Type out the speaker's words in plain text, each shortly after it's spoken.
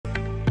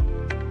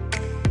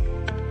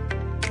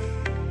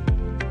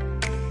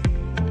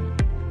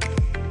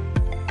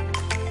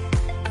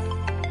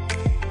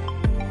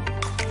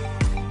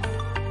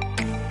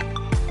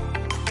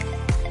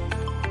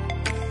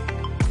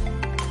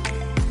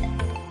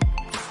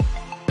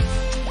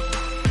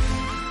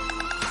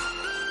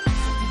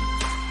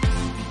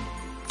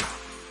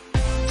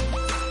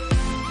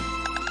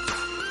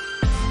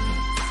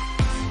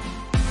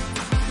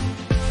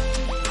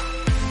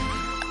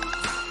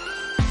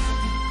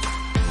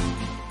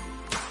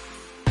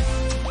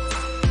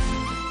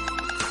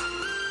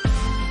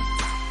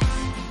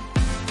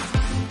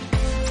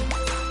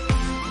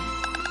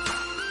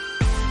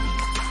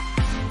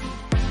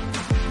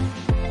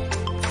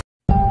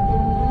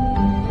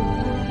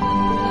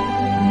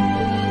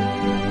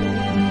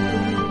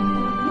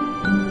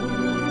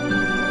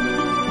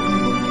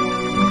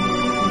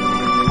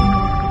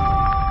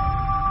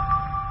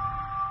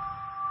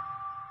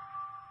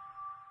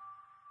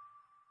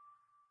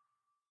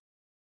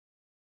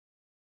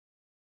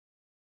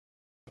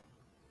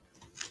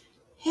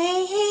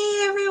Hey,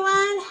 hey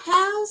everyone,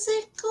 how's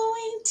it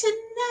going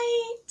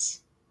tonight?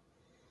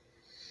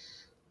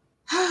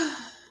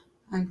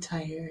 I'm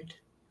tired.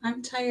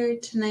 I'm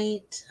tired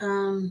tonight.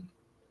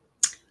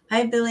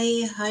 Hi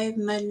Billy, hi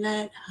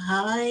Midnight,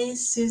 hi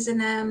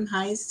Susan M,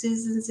 hi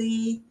Susan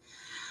Z.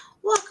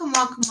 Welcome,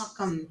 welcome,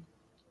 welcome.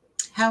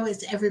 How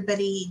is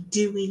everybody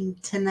doing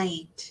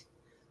tonight?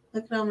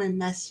 Look at all my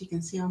mess. You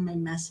can see all my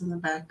mess in the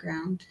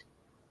background.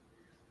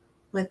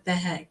 What the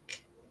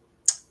heck?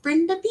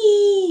 Brenda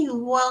B,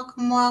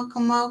 welcome,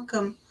 welcome,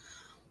 welcome.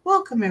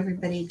 Welcome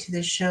everybody to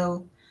the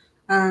show.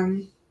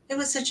 It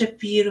was such a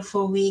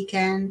beautiful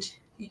weekend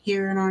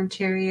here in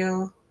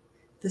Ontario.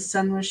 The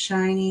sun was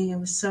shining. It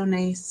was so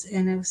nice,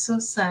 and it was so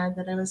sad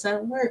that I was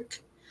at work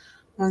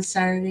on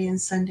Saturday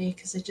and Sunday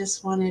because I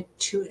just wanted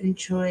to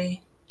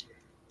enjoy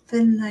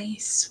the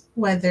nice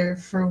weather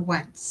for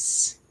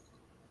once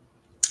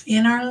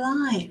in our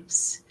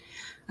lives.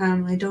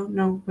 I don't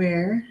know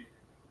where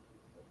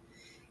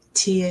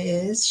Tia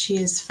is. She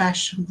is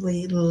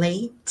fashionably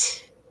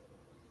late.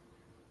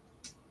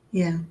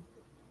 Yeah.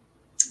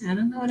 I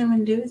don't know what I'm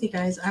going to do with you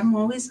guys. I'm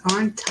always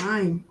on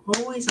time.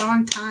 Always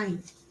on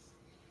time.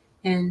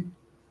 And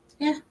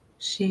yeah,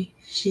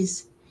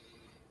 she's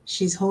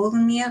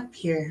holding me up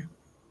here.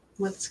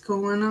 What's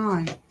going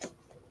on?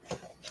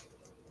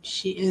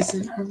 She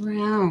isn't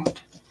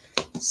around.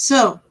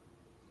 So,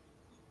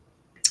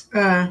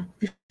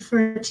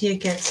 before Tia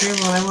gets here,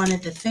 well, I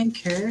wanted to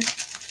thank her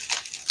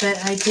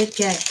that I did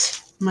get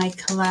my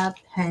collab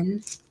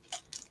pen.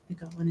 I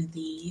got one of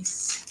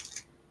these.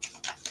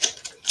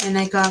 And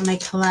I got my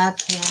collab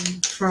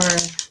pen for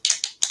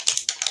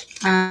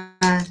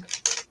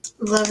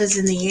Love is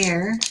in the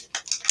Air.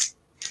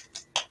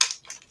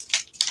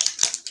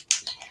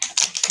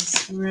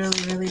 It's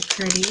really, really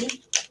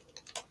pretty.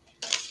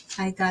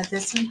 I got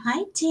this one.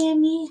 Hi,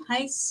 Tammy.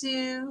 Hi,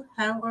 Sue.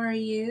 How are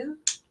you?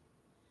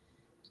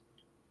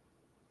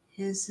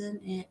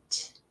 Isn't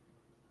it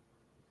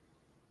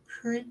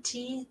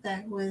pretty?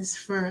 That was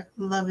for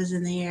Love is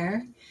in the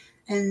Air.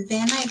 And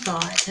then I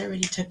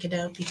already took it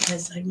out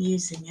because I'm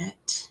using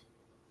it,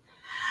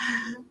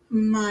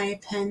 my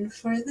pen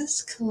for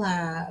this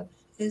collab.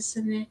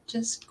 Isn't it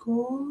just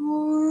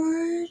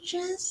gorgeous?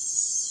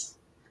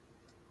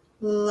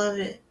 Love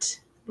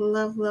it.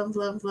 Love, love,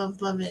 love, love,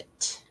 love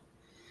it.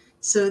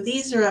 So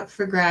these are up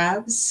for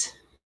grabs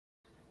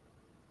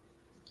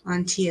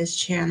on Tia's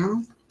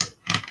channel.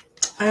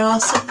 I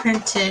also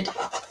printed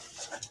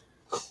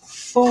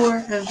 4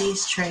 of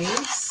these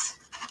trays.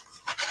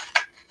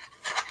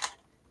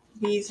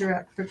 These are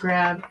up for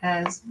grab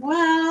as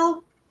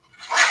well.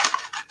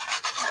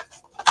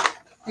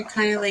 They're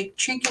kind of like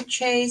trinket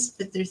trays,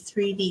 but they're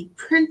 3D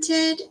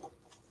printed.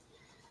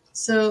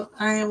 So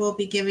I will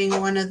be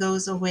giving one of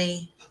those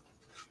away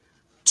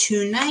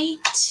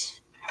tonight.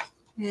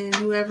 And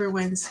whoever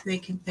wins, they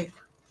can pick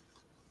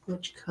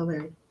which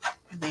color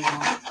they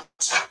want.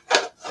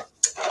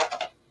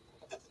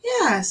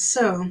 Yeah,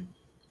 so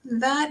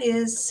that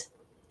is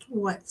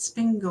what's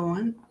been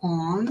going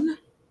on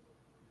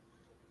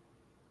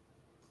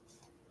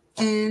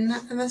in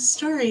the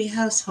Story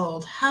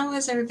household. How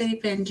has everybody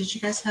been? Did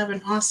you guys have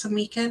an awesome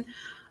weekend?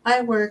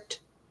 I worked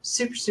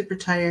super, super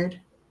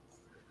tired.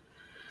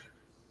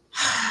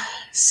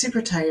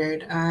 Super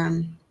tired.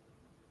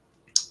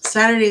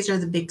 Saturdays are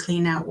the big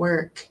clean out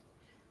work.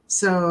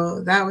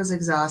 So that was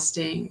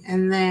exhausting.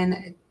 And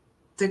then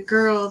the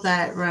girl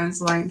that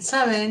runs line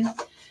 7,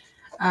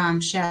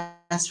 she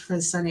asked for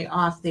the Sunday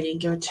off. They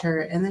didn't give it to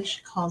her. And then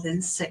she called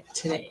in sick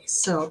today.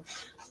 So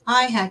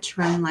I had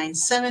to run line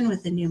 7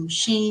 with a new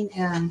machine.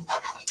 And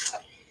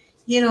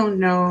you don't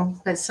know,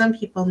 but some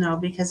people know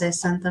because I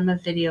sent them a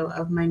video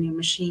of my new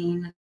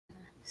machine.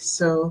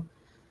 So,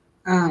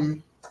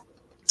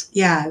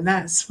 yeah,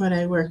 that's what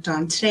I worked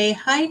on today.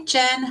 Hi,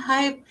 Jen.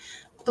 Hi,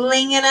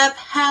 Bling It Up.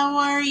 How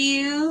are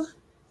you?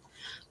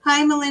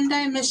 Hi, Melinda.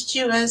 I missed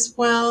you as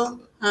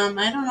well.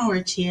 I don't know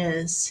where Tia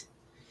is.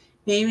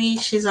 Maybe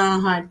she's on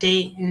a hot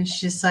date and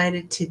she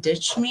decided to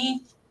ditch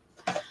me.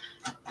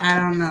 I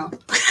don't know.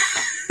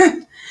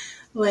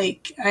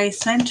 Like, I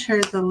sent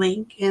her the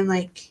link and,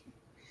 like,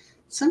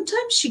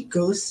 sometimes she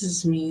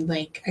ghosts me.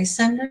 Like, I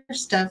send her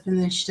stuff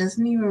and then she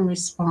doesn't even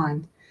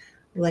respond.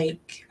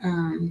 Like,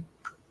 I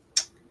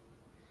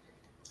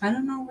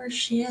don't know where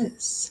she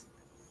is.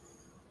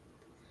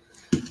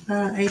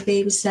 I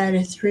babysat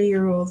a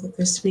 3-year-old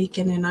this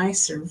weekend and I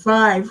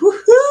survived.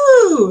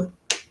 Woohoo!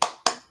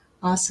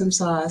 Awesome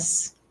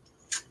sauce.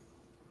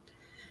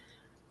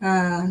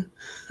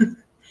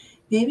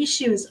 Maybe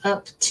she was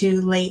up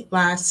too late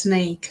last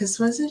night because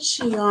wasn't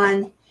she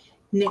on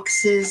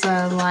Nix's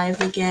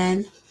live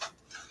again?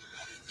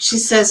 She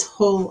says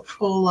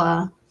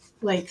hola,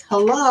 like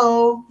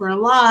hello, we're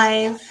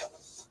live.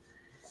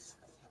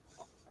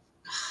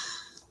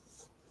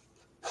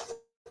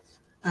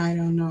 I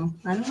don't know.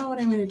 I don't know what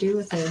I'm going to do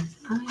with her.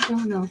 I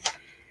don't know.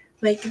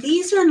 Like,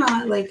 these are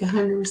not like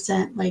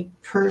 100% like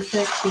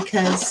perfect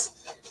because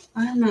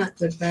I'm not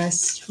the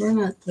best. We're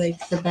not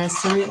like the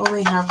best. And we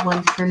only have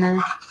one printer.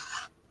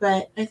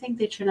 but I think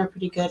they turn out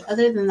pretty good.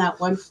 Other than that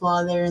one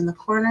flaw there in the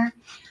corner,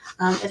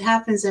 it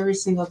happens every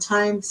single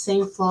time,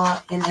 same flaw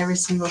in every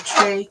single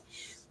tray,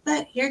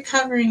 but you're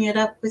covering it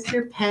up with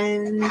your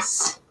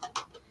pens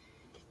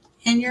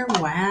and your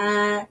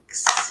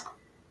wax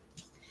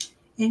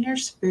and your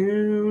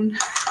spoon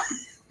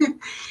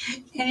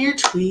and your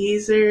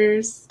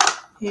tweezers,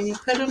 and you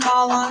put them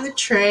all on the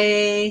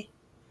tray,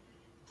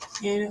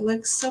 and it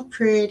looks so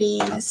pretty,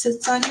 and it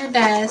sits on your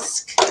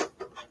desk.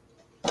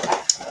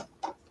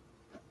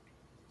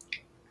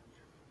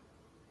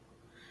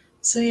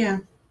 So yeah,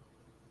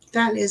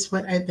 that is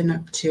what I've been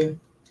up to.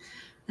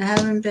 I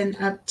haven't been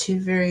up to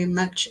very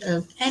much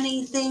of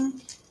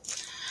anything.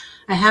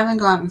 I haven't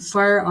gotten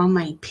far on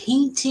my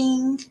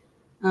painting.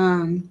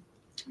 My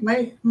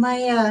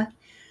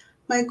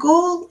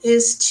goal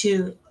is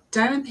to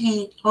diamond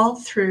paint all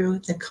through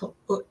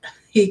the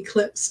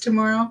eclipse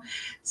tomorrow,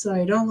 so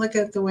I don't look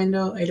out the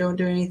window. I don't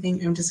do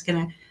anything. I'm just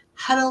gonna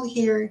huddle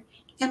here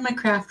in my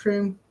craft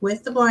room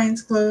with the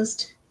blinds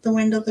closed, the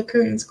window, the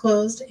curtains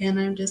closed, and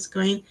I'm just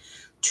going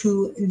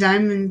to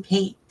diamond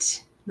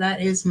paint.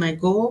 That is my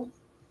goal.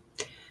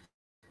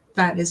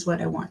 That is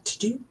what I want to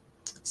do.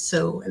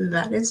 So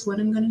that is what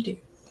I'm going to do.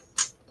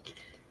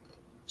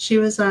 She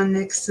was on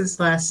Nix's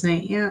last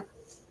night. Yeah.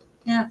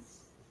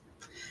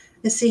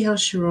 I see how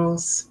she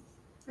rolls.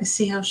 And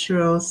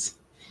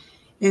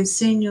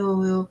soon you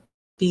will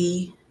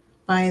be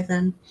by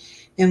them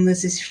in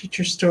Lizzie's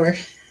future store.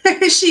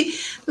 She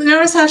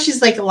notice how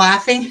she's like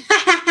laughing.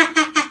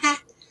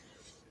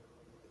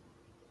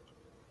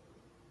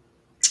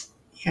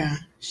 Yeah,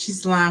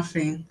 she's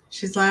laughing.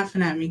 She's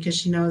laughing at me because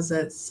she knows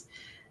that's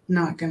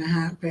not going to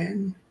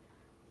happen.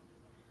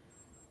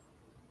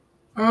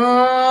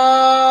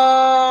 Oh,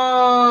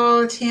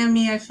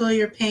 Tammy, I feel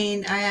your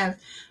pain. I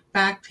have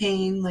back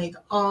pain like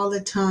all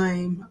the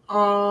time.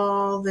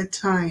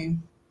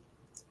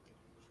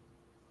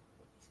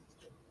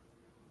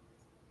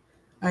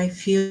 I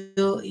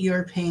feel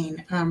your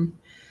pain.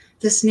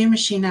 This new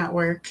machine at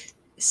work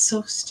is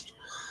so stupid.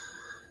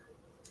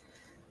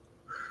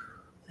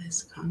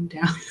 Let's calm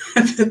down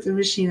about the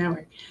machine at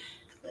work.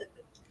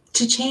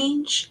 To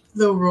change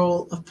the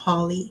roll of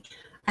poly,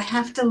 I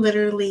have to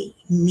literally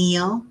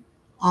kneel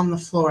on the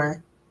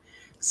floor.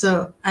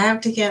 So I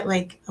have to get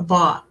like a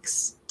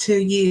box to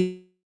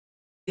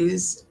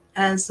use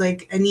as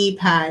like a knee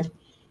pad,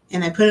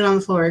 and I put it on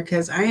the floor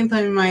because I am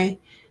putting my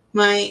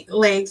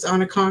legs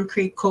on a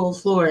concrete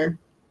cold floor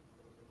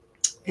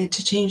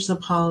to change the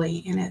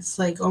poly. And it's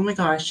like, oh my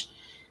gosh,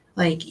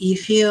 like you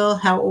feel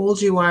how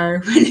old you are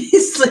when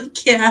it's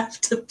like you have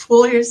to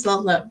pull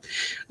yourself up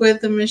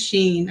with the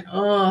machine.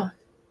 Oh,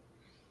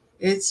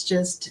 it's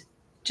just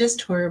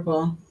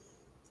horrible.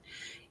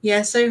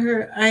 Yes,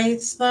 I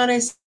thought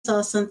I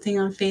saw something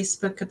on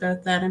Facebook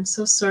about that. I'm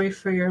so sorry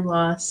for your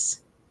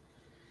loss,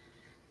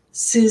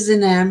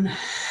 Susan M.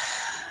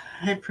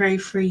 I pray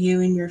for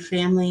you and your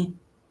family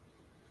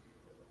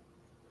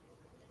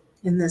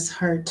in this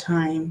hard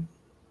time.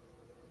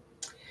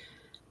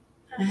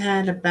 I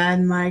had a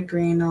bad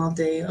migraine all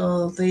day.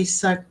 Oh, they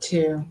suck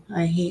too.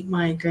 I hate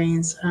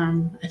migraines.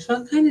 I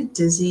felt kind of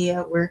dizzy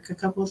at work a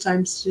couple of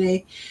times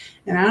today,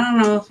 and I don't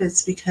know if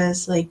it's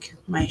because like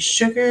my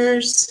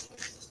sugars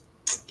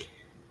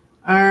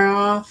are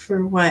off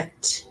or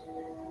what.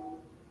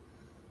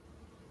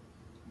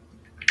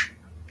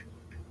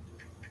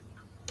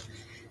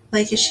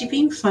 Like, is she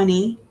being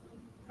funny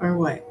or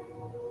what?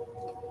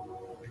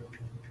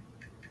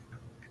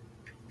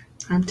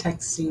 I'm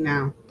texting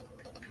now,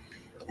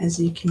 as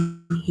you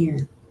can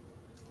hear.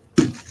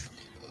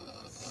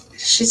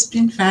 She's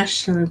been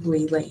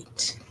fashionably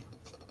late.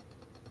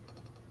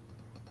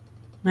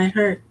 My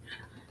heart.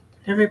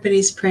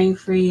 Everybody's praying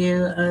for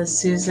you,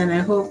 Susan.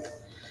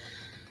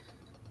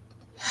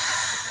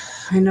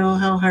 I know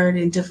how hard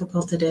and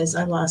difficult it is.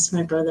 I lost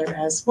my brother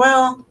as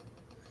well,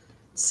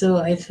 so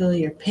I feel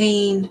your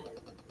pain.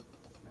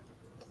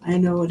 I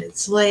know what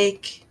it's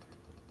like.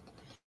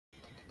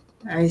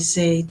 I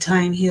say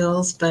time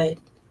heals, but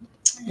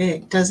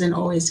it doesn't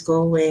always go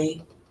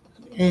away.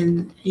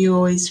 And you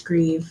always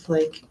grieve,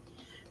 like,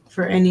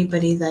 for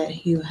anybody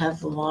that you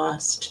have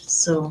lost.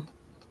 So,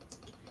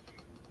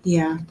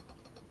 yeah.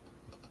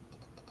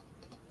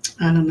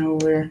 I don't know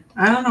where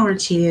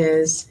Tia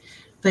is.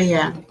 But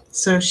yeah,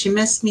 so she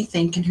missed me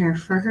thanking her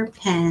for her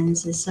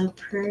pens. It's so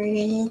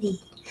pretty.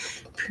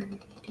 Pretty.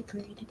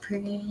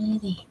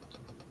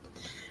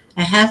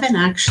 I haven't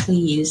actually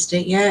used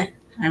it yet.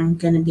 I'm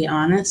going to be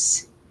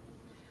honest.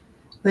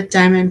 What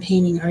diamond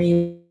painting are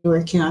you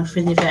working on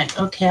for the event?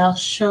 Okay, I'll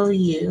show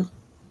you.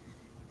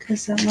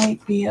 Because it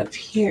might be up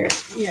here.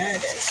 Yeah,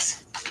 it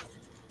is.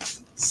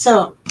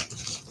 So,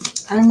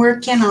 I'm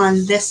working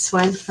on this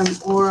one from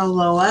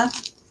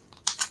Oraloa.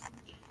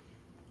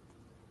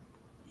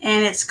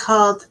 And it's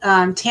called,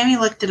 Tammy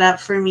looked it up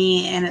for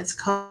me, and it's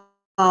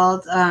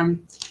called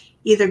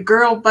either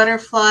Girl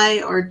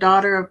Butterfly or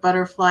Daughter of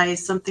Butterfly,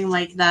 something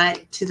like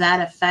that, to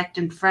that effect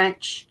in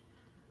French.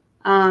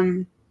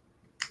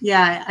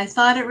 Yeah, I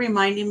thought it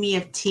reminded me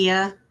of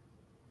Tia,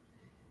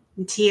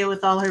 And Tia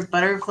with all her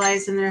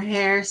butterflies in her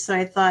hair. So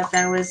I thought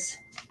that was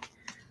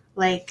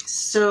like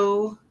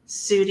so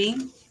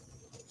suiting.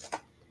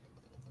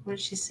 What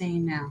is she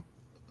saying now?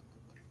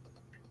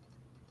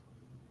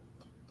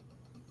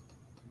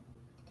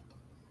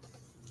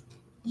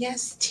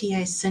 Yes, Tia,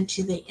 I sent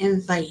you the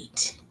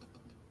invite.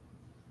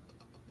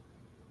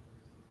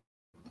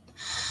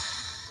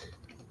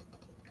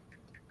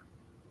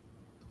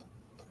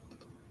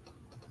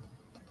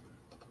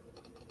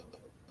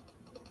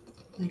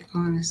 Like,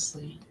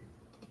 honestly.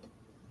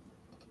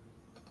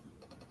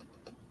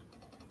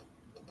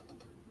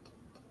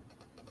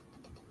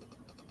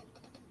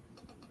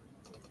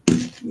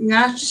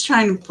 Now she's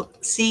trying to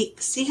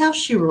see how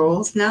she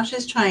rolls. Now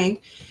she's trying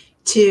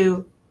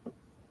to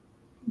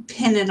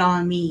pin it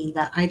on me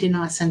that I did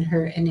not send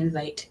her an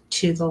invite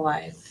to the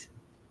live.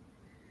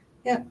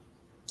 Yep,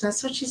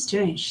 that's what she's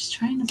doing. She's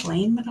trying to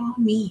blame it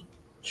on me.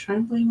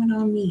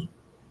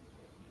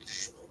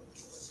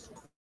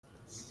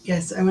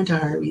 Yes, I went to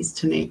Harvey's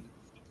tonight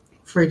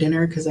for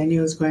dinner because I knew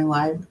it was going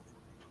live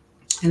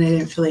and I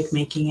didn't feel like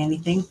making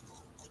anything.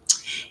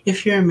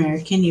 If you're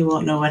American, you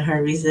won't know what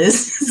Harvey's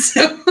is.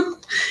 So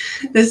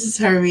this is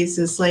Harvey's.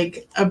 It's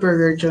like a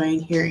burger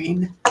joint here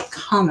in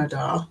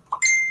Canada.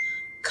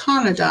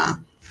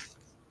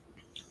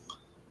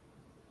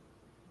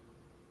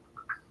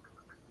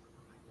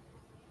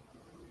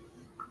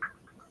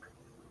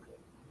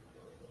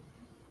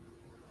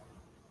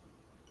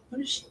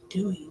 What is she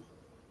doing?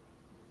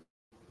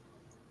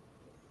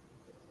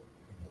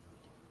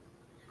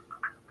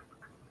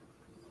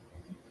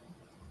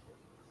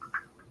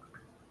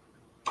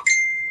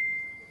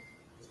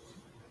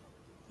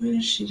 What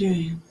is she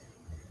doing?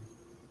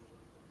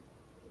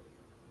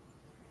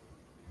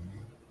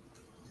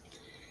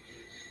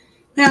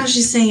 Now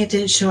she's saying it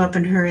didn't show up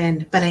in her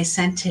end, but I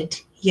sent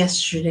it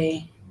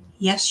yesterday.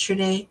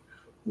 Yesterday,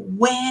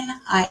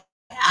 when I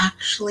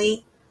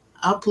actually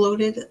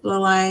uploaded the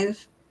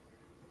live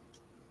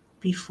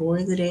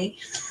before the day.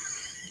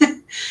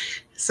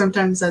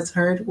 Sometimes that's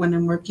hard when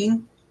I'm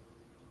working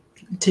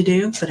to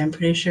do, but I'm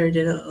pretty sure I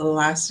did it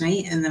last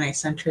night and then I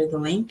sent her the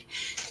link.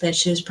 But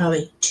she was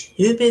probably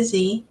too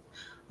busy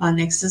on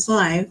Nexus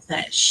Live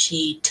that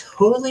she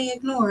totally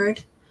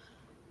ignored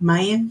my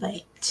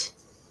invite.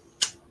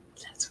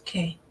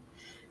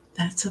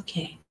 That's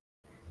okay.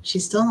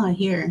 She's still not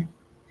here.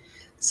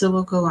 So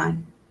we'll go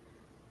on.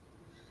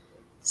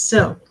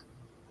 So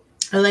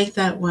I like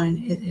that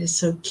one. It is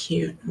so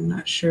cute. I'm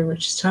not sure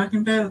what she's talking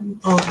about.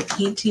 Oh, the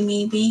painting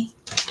maybe.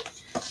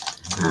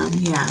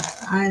 Yeah,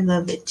 I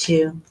love it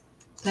too.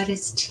 That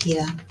is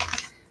Tia.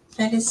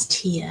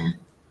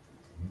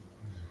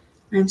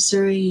 I'm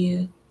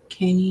sorry,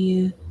 can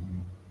you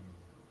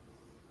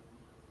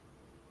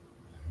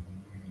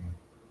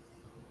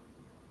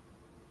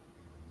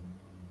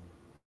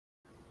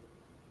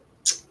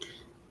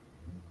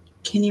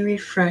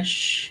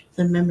refresh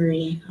the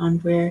memory on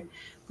where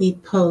we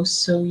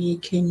post so you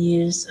can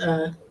use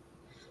the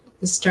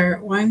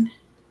start one?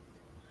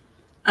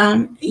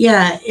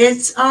 Yeah,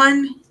 it's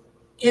on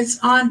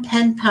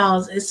Pen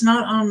Pals. It's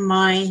not on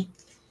my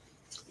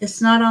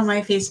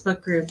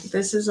Facebook group.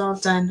 This is all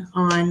done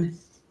on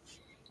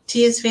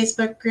Tia's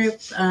Facebook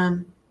group.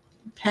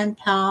 Pen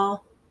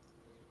Pal.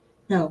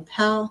 No,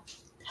 Pal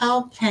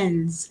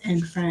Pens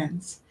and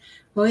Friends.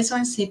 I always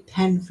want to say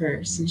pen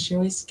first, and she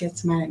always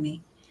gets mad at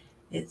me.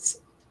 It's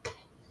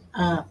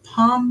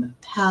Palm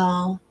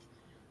Pal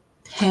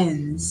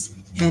Pens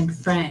and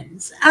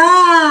Friends.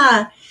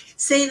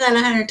 Say that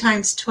 100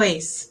 times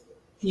twice.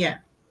 Yeah.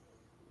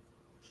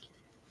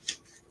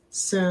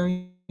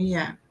 So,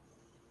 yeah.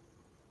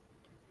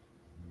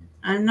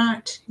 I'm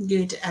not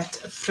good at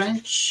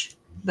French,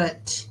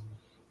 but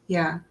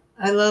yeah.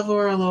 I love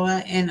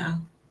Oraloa, and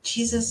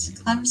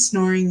Jesus, I'm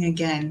snoring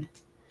again.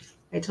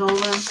 I told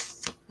him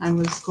I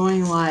was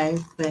going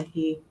live, but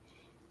he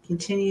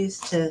continues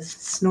to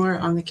snore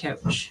on the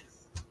couch.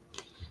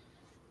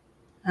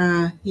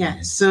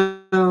 Yeah,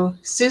 so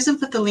Susan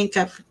put the link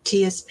up for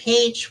Tia's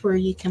page where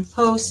you can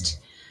post.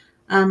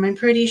 I'm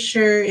pretty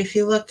sure if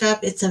you look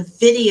up, it's a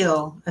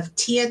video of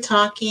Tia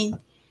talking,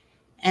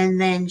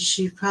 and then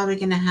she's probably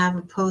going to have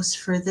a post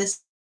for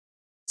this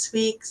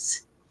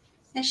week's.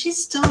 And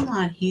she's still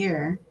not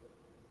here.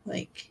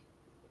 Like,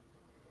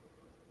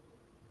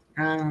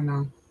 I don't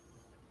know.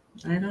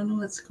 I don't know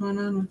what's going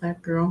on with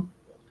that girl.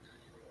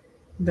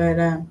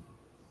 But,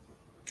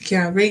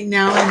 yeah, right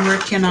now I'm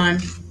working on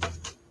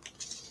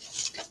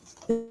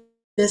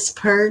this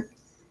part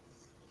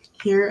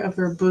here of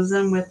her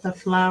bosom with the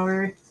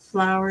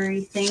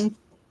flowery thing.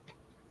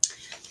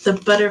 The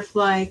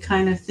butterfly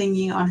kind of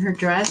thingy on her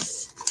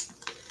dress.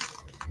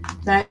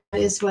 That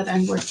is what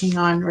I'm working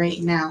on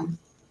right now.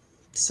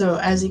 So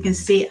as you can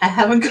see, I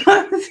haven't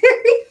gone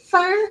very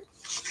far.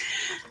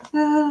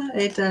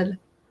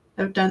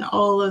 I've done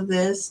all of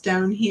this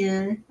down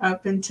here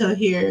up until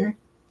here.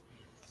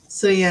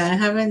 So yeah, I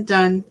haven't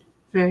done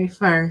very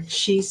far.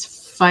 She's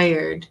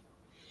fired.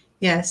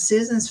 Yeah,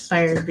 Susan's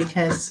fired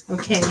because,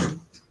 okay,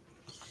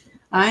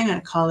 I'm going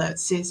to call out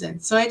Susan.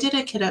 So I did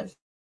a kit up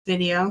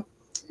video.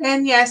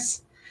 And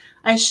yes,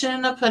 I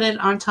shouldn't have put it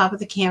on top of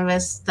the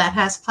canvas that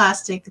has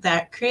plastic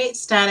that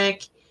creates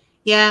static.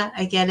 Yeah,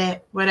 I get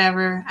it.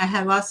 Whatever. I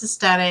had lots of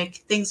static.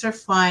 Things were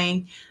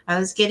flying. I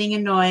was getting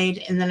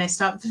annoyed, and then I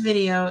stopped the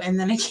video, and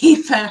then I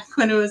came back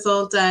when it was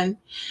all done.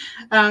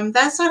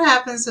 That's what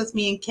happens with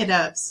me in Kid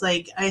Ups.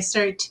 Like, I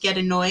start to get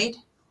annoyed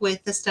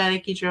with the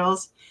staticky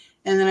drills,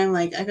 and then I'm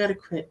like, I gotta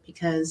quit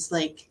because,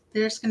 like,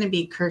 there's gonna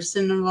be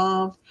cursing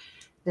involved.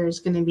 There's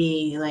gonna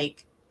be,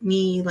 like,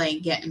 me,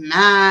 like, getting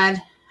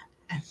mad.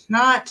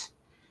 Not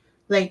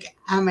like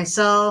on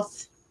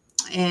myself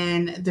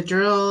and the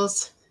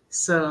drills.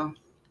 So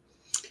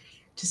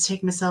just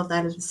take myself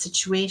out of the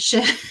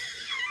situation.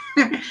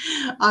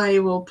 I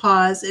will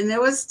pause. And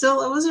it was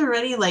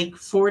already like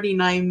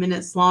 49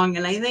 minutes long.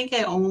 And I think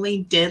I only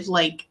did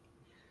like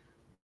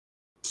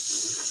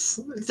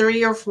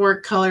 3 or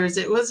 4 colors.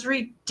 It was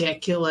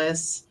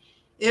ridiculous.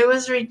 It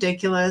was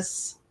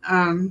ridiculous.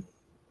 I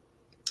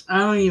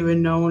don't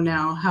even know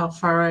now how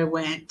far I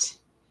went.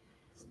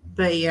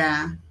 But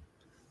yeah,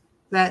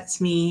 that's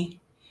me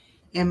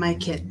and my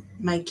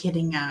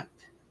kidding up.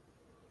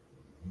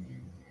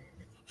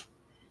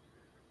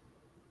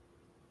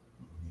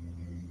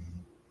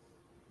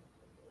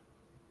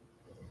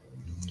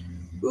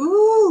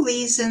 Ooh,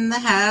 Lee's in the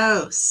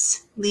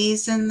house.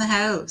 Lee's in the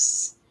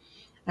house.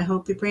 I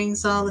hope he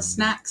brings all the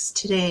snacks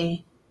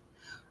today.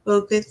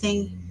 Oh, good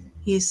thing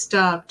you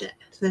stopped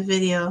the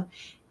video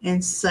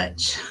in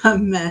such a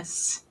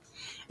mess.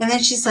 And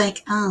then she's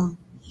like, oh,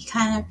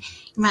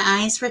 my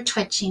eyes were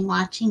twitching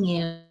watching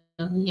you.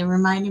 You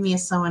reminded me of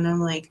someone.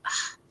 I'm like,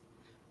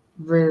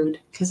 rude,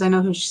 because I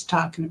know who she's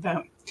talking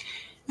about.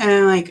 And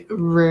I'm like,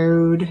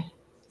 rude.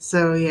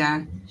 So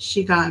yeah,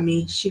 she got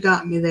me. She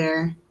got me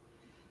there.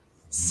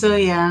 So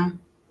yeah,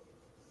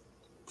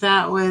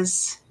 that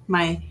was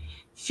my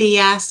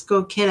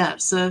fiasco kit up.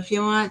 So if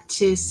you want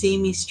to see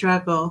me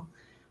struggle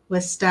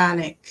with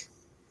static,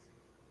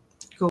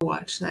 go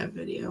watch that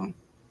video.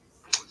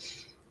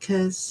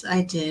 Because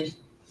I did.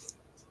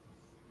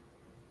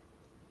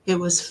 It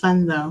was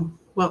fun though.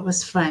 What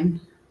was fun?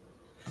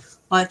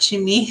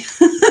 Watching me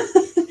fight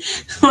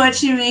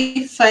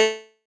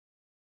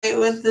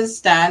with the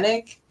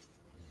static.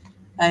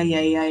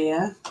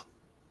 Yeah.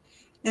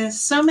 There's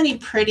so many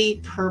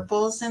pretty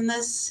purples in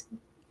this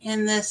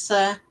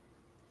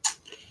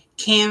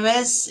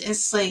canvas.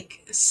 It's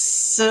like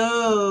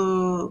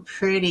so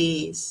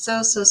pretty.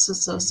 So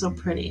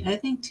pretty. I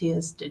think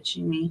Tia's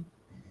ditching me.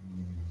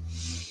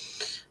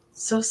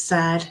 So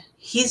sad.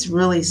 He's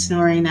really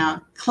snoring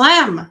out.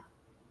 Clem!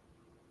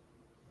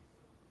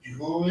 You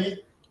call me?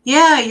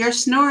 Yeah, you're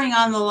snoring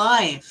on the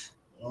live.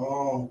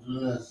 Oh,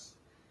 goodness.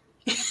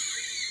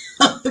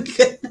 Oh,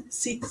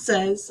 goodness, he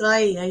says.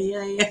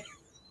 Ay.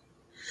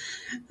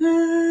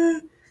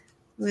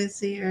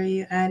 Lizzie, are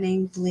you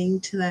adding bling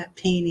to that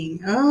painting?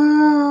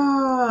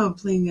 Oh,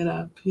 bling it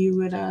up. You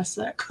would ask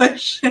that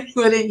question,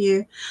 wouldn't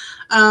you?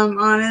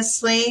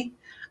 Honestly,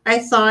 I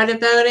thought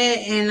about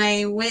it and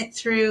I went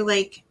through,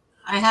 like,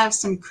 I have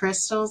some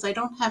crystals. I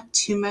don't have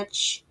too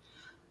much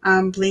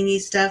blingy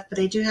stuff, but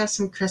I do have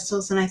some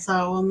crystals, and I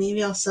thought, well,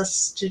 maybe I'll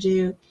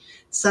substitute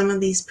some of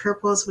these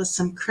purples with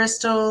some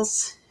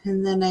crystals.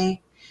 And then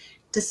I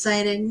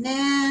decided, nah,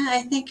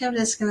 I think I'm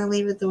just going to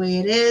leave it the way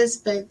it is.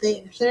 But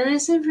there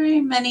isn't very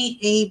many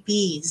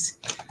ABs.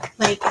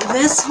 Like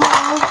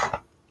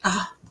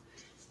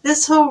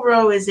this whole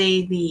row is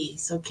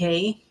ABs,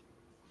 okay?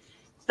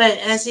 But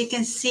as you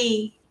can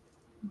see,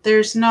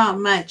 there's not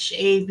much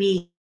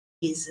ABs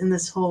in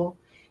this whole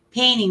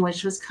painting,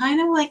 which was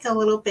kind of like a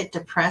little bit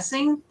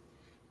depressing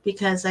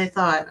because I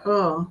thought,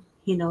 oh,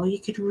 you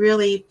could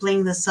really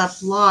bling this up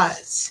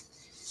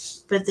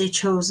lots, but they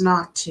chose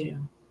not to.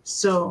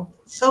 So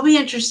it'll be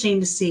interesting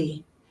to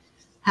see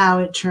how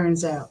it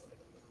turns out.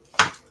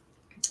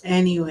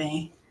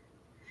 Anyway,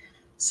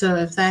 so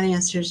if that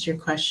answers your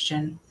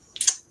question,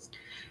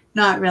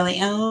 not really.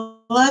 And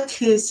look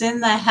who's in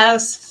the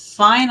house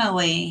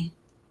finally.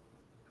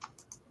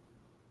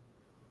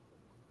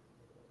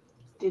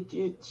 Did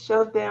you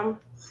show them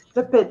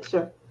the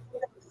picture?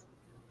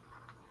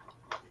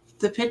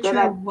 The picture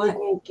of what?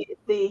 I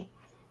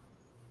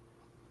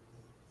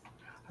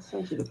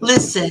sent you the picture.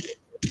 Listen,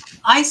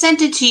 I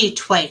sent it to you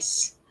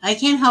twice. I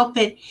can't help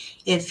it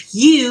if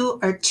you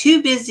are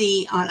too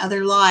busy on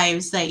other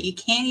lives that you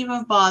can't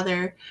even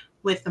bother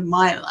with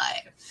my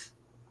live.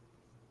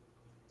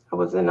 I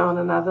wasn't on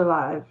another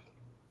live.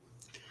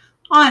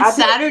 On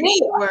Saturday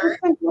you were.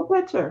 I sent you a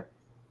picture.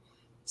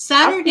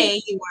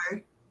 Saturday you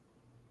were.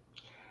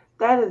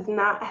 That does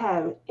not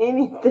have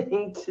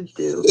anything to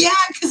do. Yeah,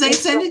 because I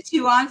sent it to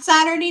you on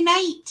Saturday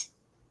night.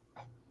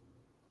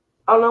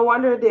 Oh, no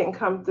wonder it didn't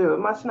come through. It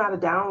must not have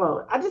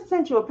downloaded. I just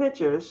sent you a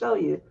picture to show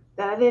you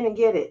that I didn't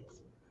get it.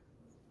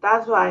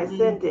 That's why I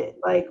sent it.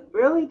 Like,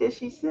 really? Did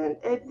she send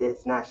it?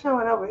 It's not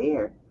showing over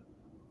here.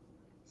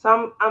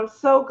 So I'm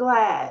so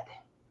glad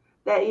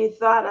that you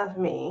thought of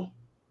me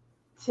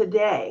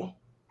today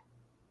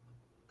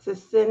to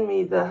send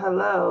me the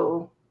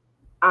hello,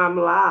 I'm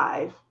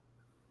live.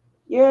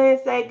 You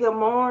didn't say good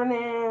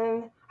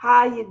morning,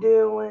 how you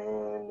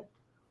doing?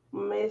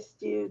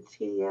 Missed you,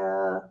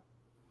 Tia.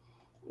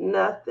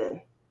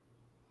 Nothing.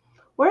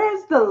 Where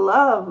is the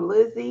love,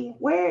 Lizzie?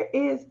 Where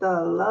is the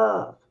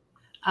love?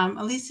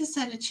 Elisa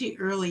sent it to you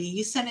early.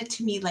 You sent it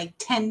to me like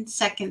 10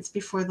 seconds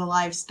before the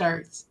live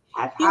starts.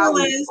 That's Here, how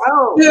we Liz.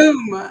 roll.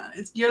 Boom.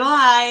 You're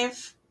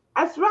live.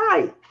 That's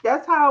right.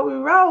 That's how we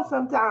roll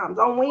sometimes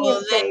on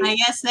Well, then Wednesdays. I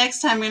guess next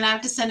time I'm going to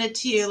have to send it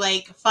to you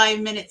like 5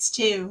 minutes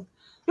too.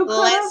 You could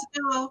have. Let's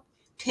go.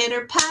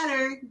 Pitter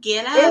patter.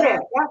 Get There.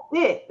 up.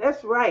 That's it.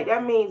 That's right.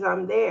 That means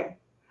I'm there.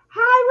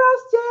 Hi,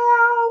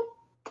 Roselle.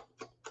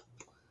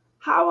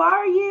 How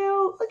are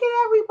you? Look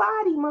at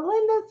everybody.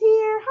 Melinda's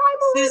here. Hi,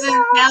 Susan,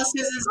 Melinda. now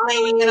Susan's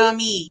blaming it Hi, on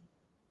me.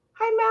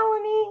 hi,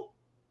 Melanie.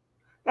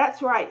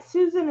 That's right.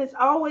 Susan is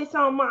always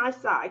on my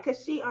side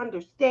because she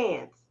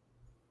understands.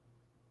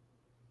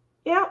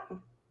 Yep.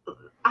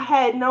 I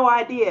had no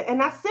idea.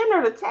 And I sent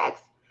her the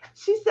text.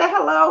 She said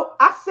hello.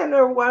 I sent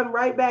her one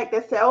right back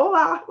that said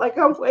hola, like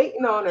I'm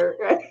waiting on her.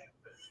 Right?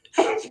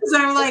 Because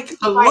I'm like,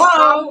 Like I'm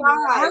hello,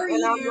 where live. are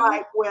And I'm you?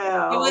 like, It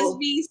was well,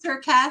 being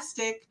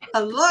sarcastic.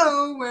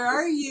 Hello, where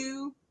are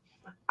you?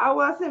 I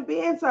wasn't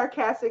being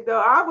sarcastic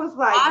though. I was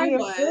like I being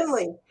was.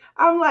 friendly.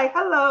 I'm like,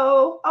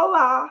 hello,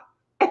 hola.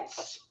 And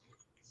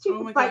she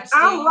Oh was my like, gosh,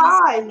 I'm Sadie is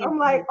live. funny. I'm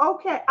like,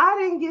 okay, I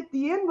didn't get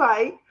the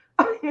invite.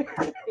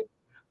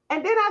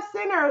 And then I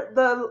sent her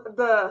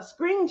the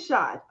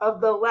screenshot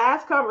of the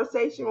last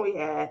conversation we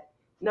had,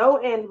 no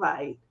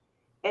invite,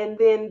 and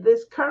then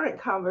this current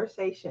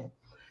conversation.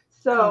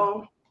 Oh,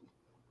 So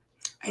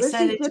I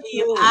sent Lizzie's it to just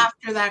you mean.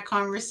 after that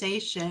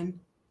conversation.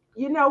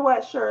 You know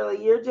what,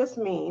 Shirley? You're just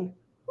mean.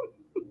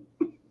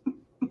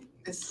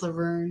 It's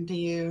Laverne to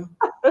you.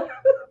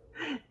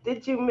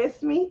 Did you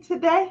miss me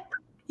today?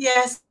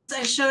 Yes,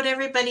 I showed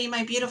everybody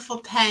my beautiful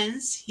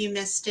pens. You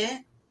missed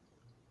it.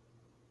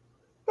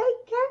 They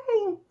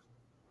came.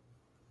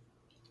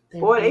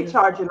 They're Boy, they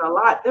beautiful. charging a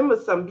lot. Them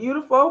was some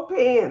beautiful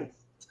pens.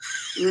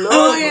 Oh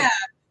Lord, yeah,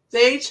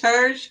 they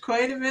charge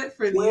quite a bit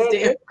for these when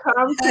damn. it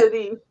comes to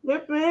these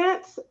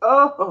shipments,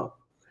 oh,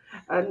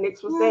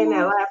 Nix was saying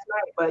that last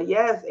night. But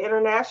yes,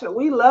 international.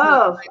 We No,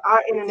 love our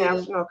I do.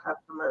 international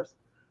customers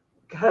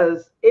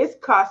because it's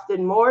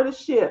costing more to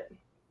ship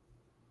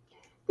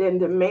than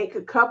to make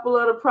a couple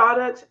of the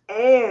products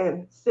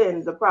and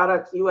send the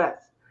products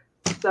US.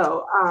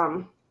 So,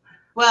 whew,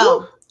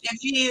 Well, if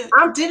you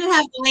I'm didn't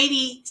have the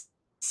lady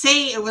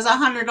say it was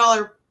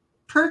 $100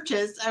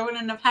 purchase, I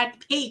wouldn't have had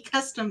to pay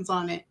customs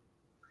on it.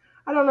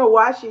 I don't know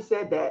why she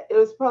said that. It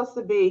was supposed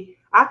to be.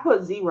 I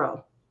put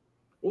zero.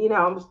 You know,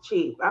 I'm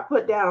cheap. I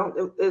put down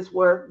it's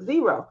worth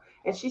zero,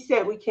 and she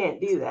said we can't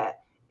do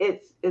that.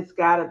 It's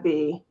got to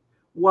be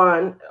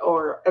one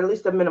or at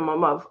least a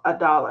minimum of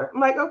 $1. I'm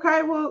like,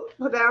 okay, we'll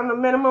put down the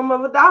minimum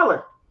of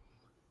 $1.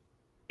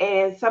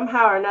 And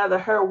somehow or another,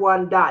 her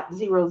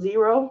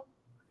 1.00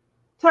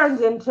 turns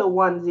into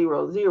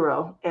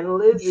 100, and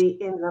Lizzie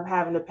ends up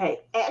having to pay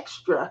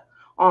extra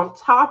on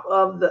top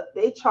of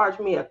they charge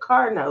me a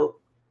car note,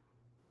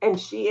 and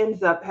she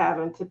ends up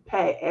having to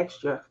pay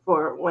extra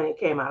for when it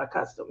came out of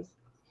customs.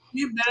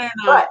 You better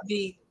But not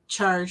be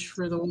charged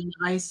for the one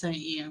I sent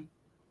you.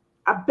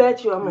 I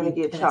bet you I'm I'll going to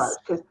be get pissed. charged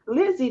because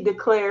Lizzie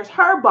declares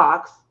her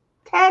box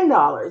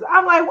 $10.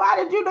 I'm like, why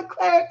did you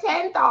declare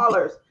 $10?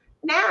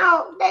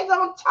 Now they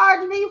going to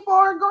charge me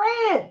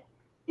 $4,000.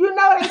 You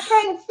know they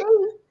can't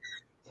see.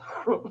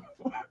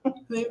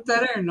 They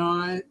better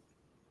not.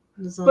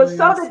 That's all But I so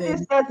gotta that say.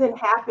 this doesn't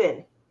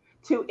happen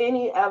to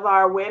any of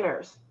our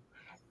winners,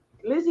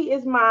 Lizzie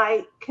is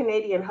my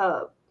Canadian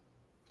hub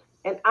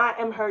and I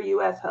am her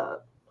US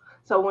hub.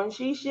 So when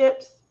she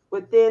ships to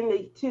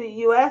the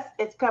US,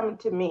 it's coming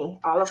to me,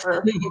 all of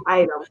her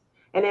items.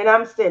 And then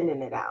I'm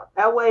sending it out.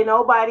 That way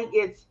nobody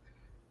gets,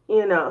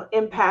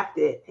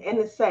 impacted. And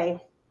the same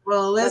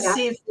Well, when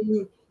I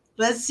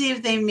let's see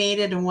if they made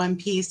it in one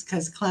piece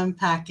because Clem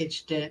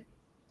packaged it.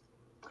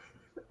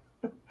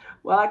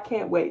 well, I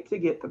can't wait to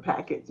get the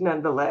package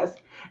nonetheless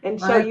and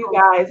show I you hope.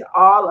 guys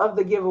all of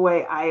the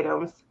giveaway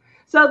items.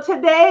 So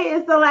today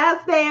is the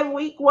last day of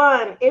week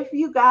 1. If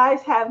you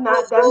guys have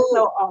not done Woohoo!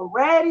 so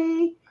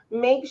already,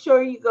 make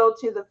sure you go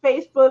to the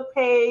Facebook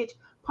page,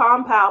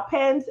 Palm Pal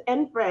Pens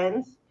and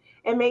Friends,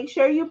 and make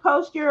sure you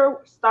post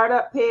your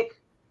startup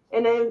pic.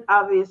 And then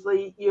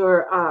obviously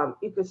you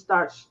can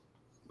start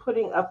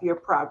putting up your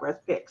progress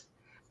pics.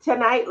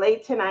 Tonight,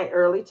 late tonight,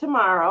 early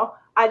tomorrow,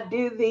 I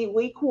do the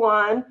week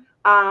 1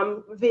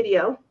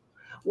 video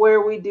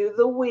where we do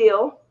the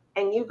wheel,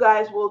 and you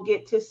guys will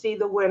get to see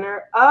the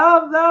winner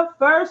of the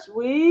first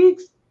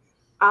week's.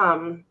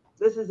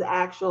 This is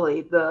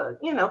actually the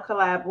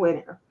collab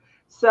winner.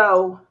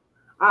 So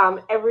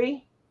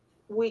every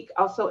week,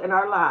 also in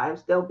our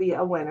lives, there'll be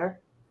a winner.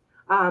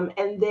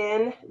 And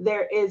then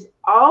there is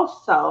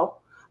also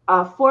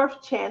a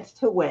fourth chance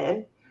to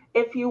win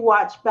if you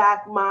watch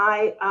back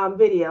my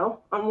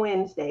video on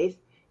Wednesdays.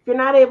 If you're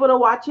not able to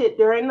watch it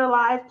during the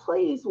live,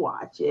 please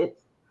watch it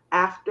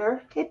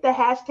after. Hit the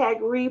hashtag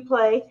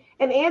replay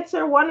and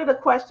answer one of the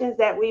questions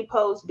that we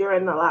pose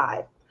during the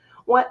live.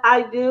 What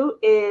I do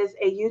is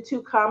a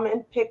YouTube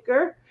comment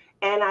picker,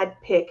 and I'd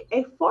pick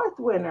a fourth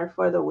winner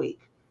for the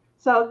week.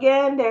 So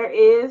again, there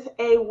is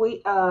a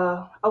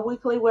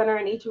weekly winner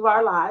in each of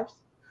our lives.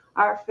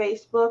 Our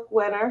Facebook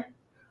winner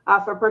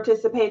for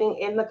participating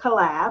in the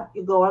collab.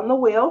 You go on the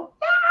wheel.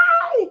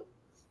 Yay!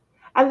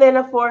 And then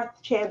a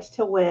fourth chance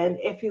to win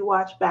if you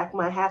watch back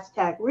my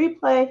hashtag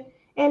replay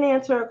and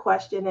answer a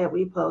question that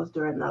we posed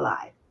during the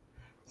live.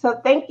 So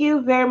thank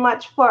you very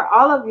much for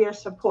all of your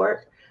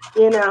support.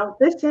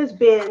 This has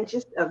been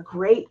just a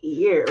great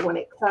year when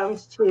it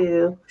comes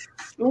to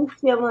me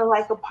feeling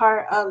like a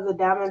part of the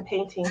diamond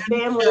painting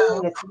family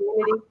and the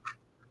community.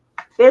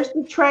 There's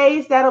the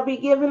trays that'll be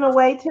given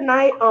away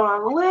tonight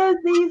on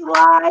Lizzie's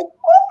Live.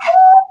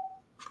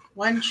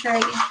 One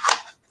tray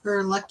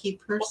per lucky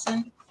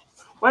person.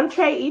 One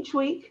tray each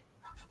week.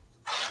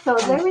 So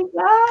there we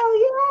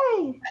go.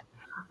 Yay.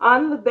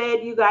 On the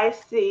bed, you guys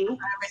see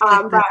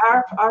by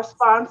our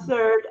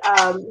sponsored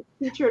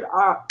featured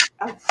art,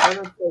 I'm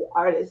going to say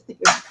artist here,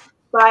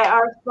 by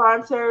our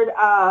sponsored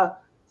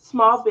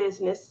small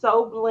business,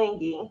 So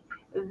Blingy.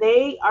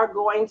 They are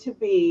going to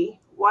be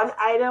one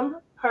item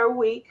per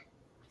week,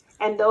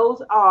 and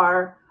those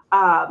are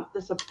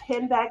there's a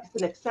pen bag, it's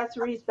an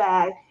accessories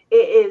bag, it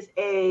is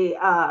a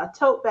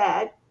tote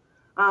bag,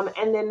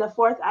 and then the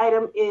fourth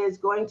item is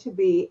going to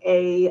be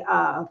a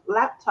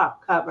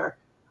laptop cover.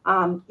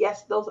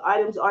 Yes, those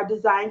items are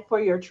designed for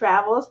your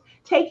travels.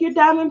 Take your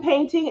diamond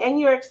painting and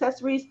your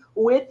accessories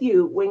with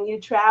you when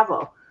you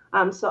travel.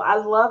 So I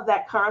love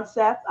that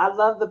concept. I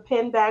love the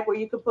pen bag where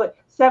you can put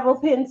several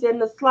pins in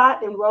the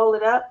slot and roll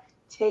it up.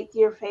 Take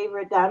your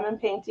favorite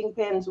diamond painting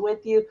pens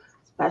with you,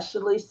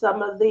 especially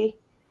some of the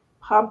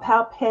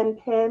Pompow pen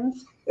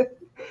pens.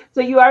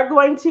 So you are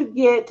going to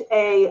get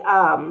a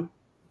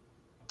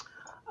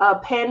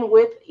pen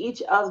with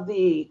each of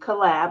the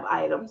collab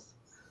items.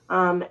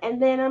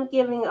 And then I'm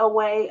giving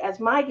away, as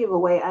my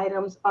giveaway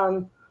items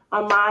on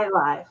my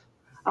live,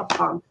 a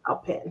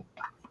Pompow pen.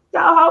 So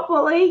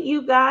hopefully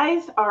you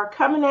guys are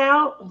coming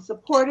out and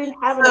supporting,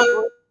 having a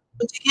great.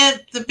 To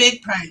get the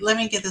big prize, let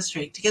me get this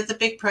straight. To get the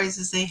big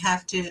prizes, they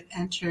have to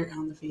enter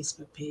on the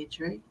Facebook page,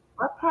 right?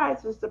 What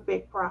prize is the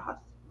big prize?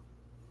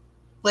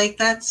 Like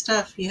that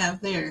stuff you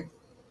have there.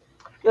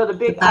 The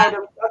big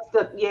item.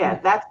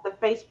 That's the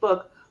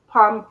Facebook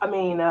on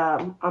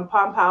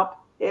Pompow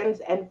Pins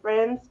and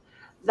Friends.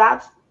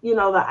 That's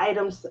the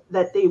items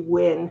that they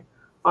win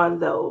on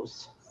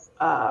those,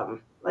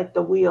 like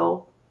the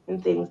wheel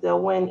and things.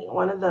 They'll win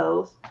one of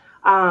those.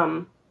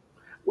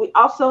 We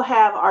also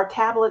have our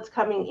tablets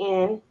coming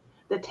in.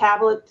 The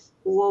tablets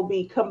will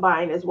be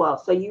combined as well.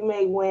 So you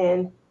may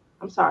win,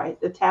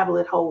 the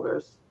tablet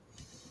holders,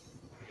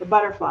 the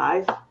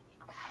butterflies.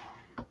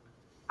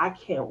 I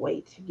can't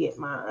wait to get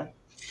mine.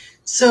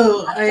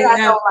 So I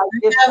have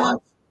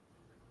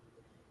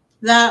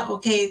that.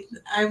 Okay,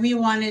 I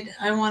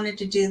wanted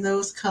to do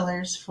those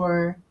colors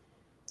for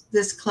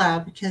this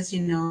cloud because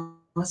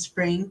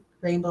spring,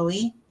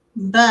 rainbowy.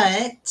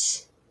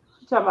 But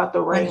you're talking about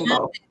the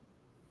rainbow.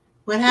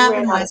 What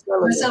happened was it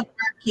wasn't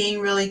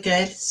working really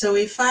good, so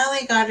we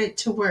finally got it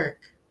to work.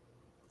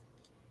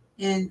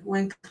 And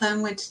when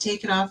Clem went to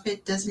take it off,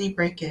 doesn't he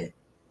break it?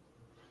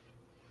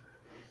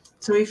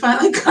 So we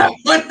finally got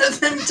one of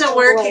them to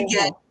work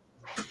again.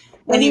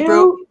 And he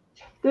broke it.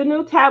 The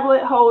new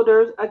tablet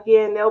holders,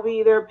 again, they'll be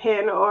either a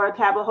pen or a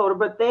tablet holder,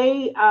 but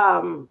they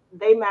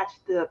match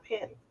the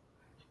pen.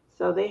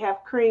 So they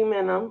have cream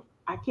in them.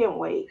 I can't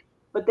wait.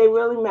 But they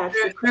really match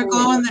the cream. They're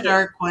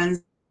glow-in-the-dark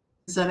ones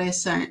that I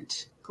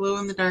sent.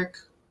 Glow-in-the-dark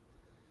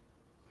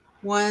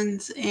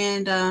ones.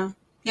 And,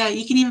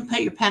 you can even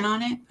put your pen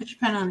on it. Put your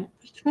pen on it.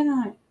 Put your pen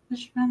on it. Put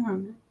your pen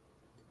on it.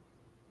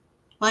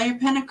 Lie your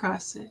pen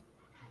across it.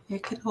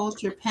 It could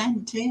hold your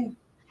pen, too.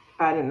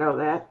 I didn't know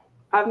that.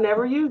 I've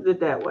never used it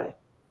that way.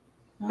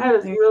 That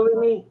is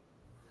really neat.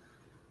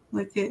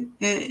 Look,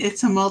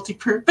 it's a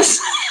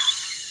multi-purpose.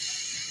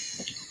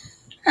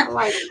 I'm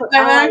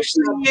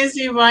actually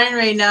using mine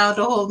right now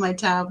to hold my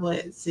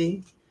tablet.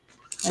 See,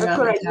 that's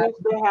what I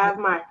used to have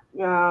my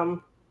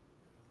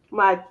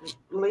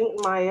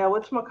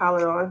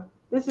whatchamacallit on.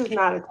 This is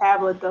not a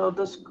tablet though.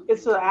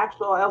 It's an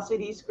actual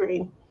LCD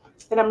screen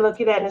that I'm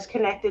looking at, and it's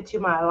connected to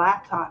my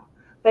laptop.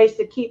 I used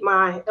to keep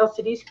my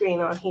LCD screen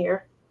on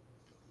here.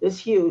 It's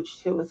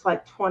huge too. It's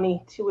like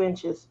 22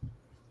 inches.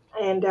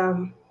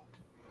 And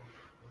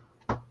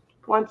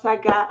once I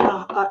got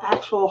an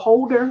actual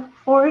holder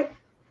for it,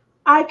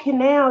 I can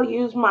now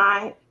use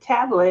my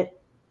tablet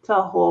to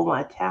hold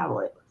my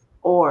tablet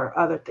or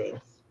other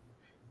things.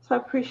 So I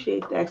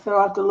appreciate that. So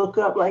I have to look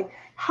up like,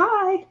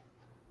 hi,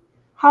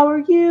 how are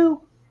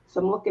you?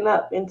 So I'm looking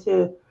up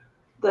into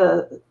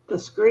the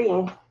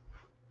screen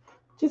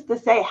just to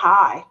say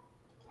hi.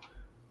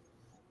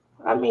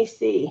 Let me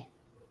see.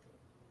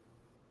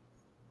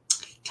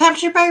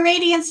 Captured by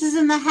Radiance is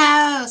in the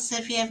house.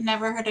 If you have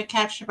never heard of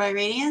Captured by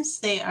Radiance,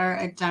 they are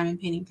a diamond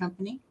painting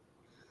company.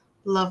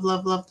 Love,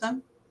 love, love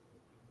them.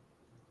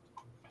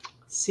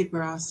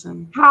 Super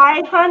awesome.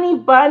 Hi, honey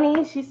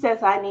bunny. She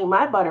says, I need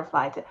my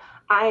butterfly to.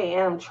 I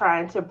am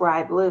trying to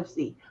bribe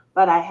Livesy,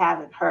 but I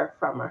haven't heard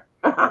from her.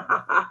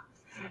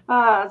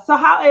 So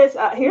how is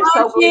here's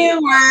Don't Sophie.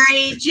 you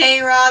worry,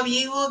 J Rob.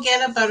 You will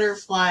get a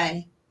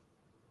butterfly.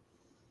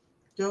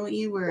 Don't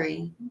you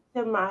worry. You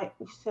send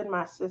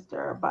my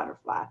sister a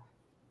butterfly.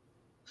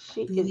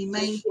 She And is you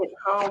just might, getting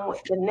home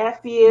with the you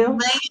nephew.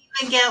 might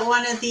even get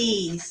one of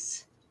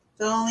these.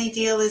 The only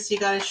deal is you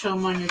got to show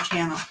them on your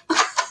channel.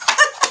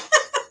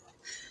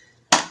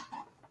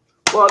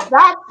 Well,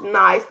 that's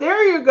nice.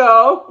 There you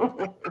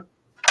go.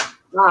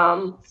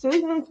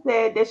 Susan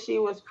said that she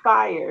was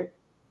fired.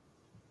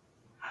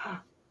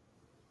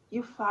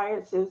 You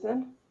fired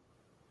Susan?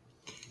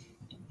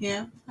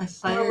 Yeah, I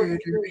Why would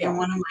fired you her do in that?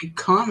 one of my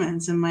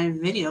comments in my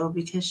video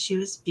because she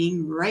was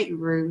being right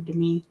rude to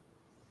me.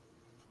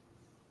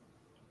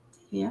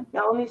 Yeah.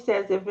 Melanie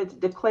says if it's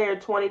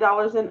declared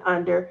 $20 and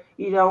under,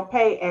 you don't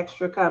pay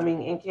extra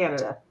coming in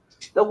Canada.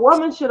 The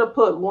woman should have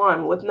put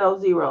one with no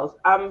zeros.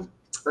 I'm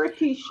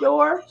pretty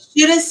sure.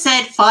 Should have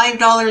said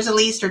 $5 at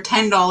least or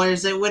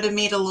 $10. It would have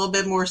made a little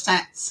bit more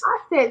sense. I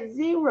said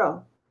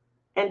zero.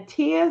 And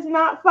Tia's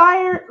not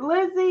fired,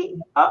 Lizzie?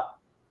 Oh,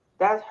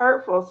 that's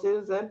hurtful,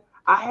 Susan.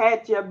 I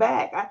had your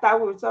back. I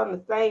thought we were on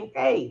the same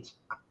page.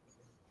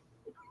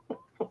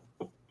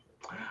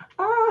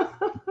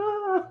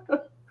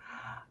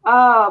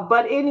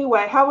 But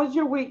anyway, how was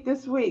your week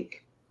this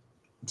week?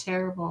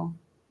 Terrible.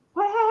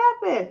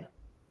 What happened?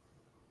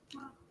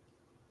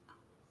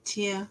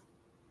 Tia,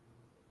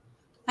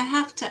 I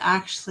have to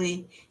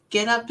actually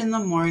get up in the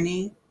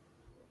morning,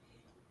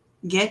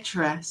 get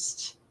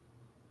dressed,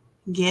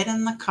 get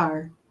in the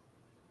car,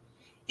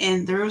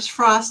 and there was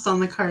frost on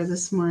the car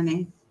this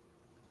morning.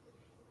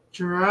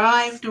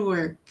 Drive to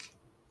work.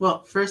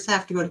 Well, first I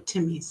have to go to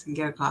Timmy's and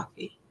get a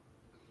coffee.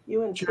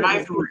 You and Drive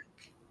Timmy. to work.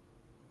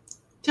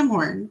 Tim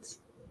Hortons.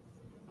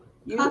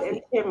 You Coffee.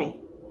 and Timmy.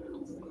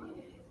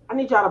 I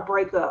need y'all to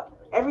break up.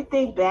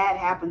 Everything bad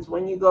happens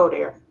when you go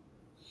there.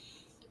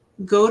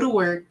 Go to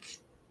work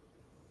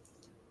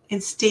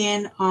and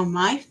stand on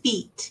my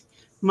feet,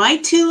 my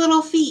two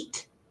little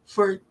feet,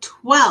 for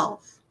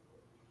 12.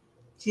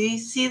 Do you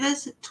see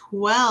this?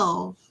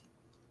 12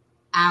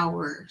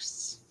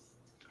 hours.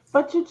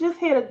 But you just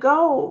hit a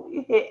goal.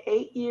 You hit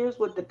 8 years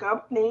with the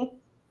company.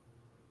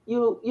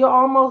 You're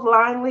almost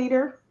line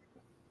leader.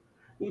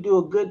 You do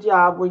a good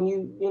job when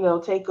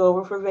you take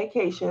over for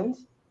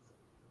vacations.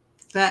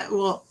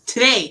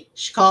 Today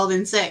she called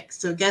in sick,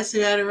 so guess who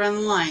had to run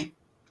the line?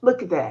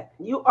 Look at that.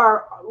 You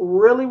are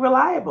really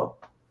reliable.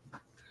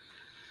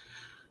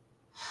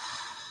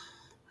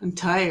 I'm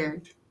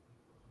tired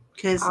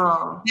because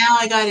now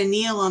I got to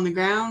kneel on the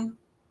ground.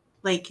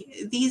 Like,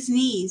 these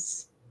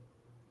knees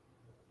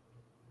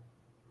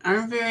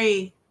aren't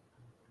very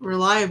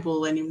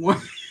reliable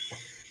anymore.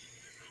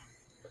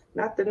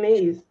 Not the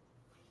knees.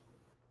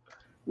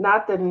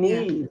 Not the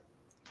knees. Yeah.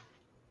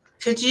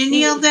 Could you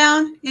kneel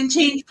down and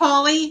change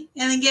Polly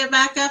and then get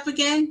back up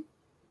again?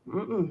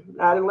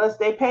 Not unless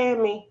they pay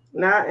me.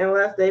 Not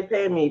unless they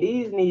pay me.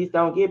 These knees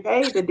don't get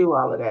paid to do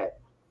all of that.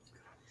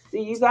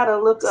 See, you got to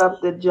look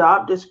up the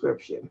job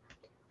description.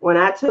 When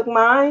I took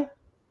mine,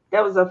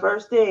 that was the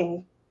first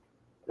thing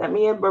that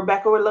me and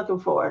Rebecca were looking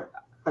for.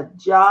 A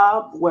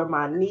job where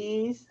my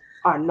knees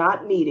are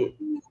not needed.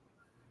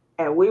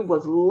 And we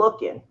was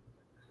looking.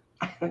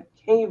 Can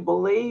you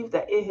believe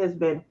that it has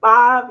been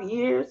 5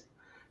 years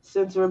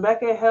since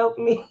Rebecca helped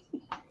me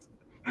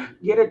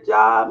get a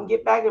job and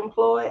get back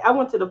employed? I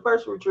went to the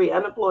first retreat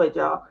unemployed,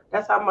 y'all.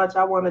 That's how much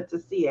I wanted to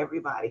see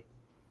everybody.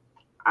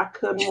 I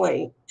couldn't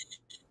wait.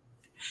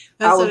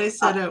 That's what I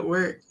said at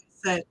work.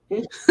 That's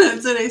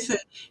what I said.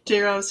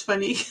 J-Rob was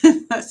funny.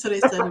 That's what I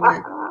said at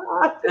work.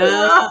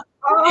 I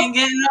ain't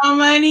getting on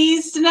my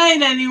knees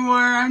tonight anymore.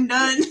 I'm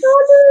done.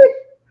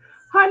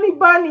 Honey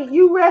Bunny,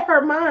 you read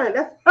her mind.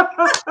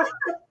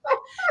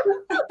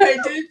 I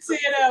did say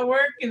it at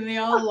work and they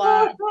all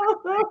laughed.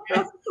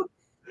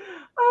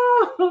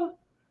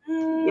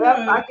 Yep,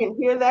 I can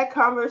hear that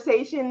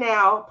conversation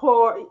now.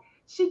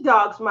 She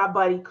dogs my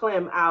buddy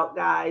Clem out,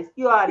 guys.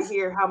 You ought to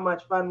hear how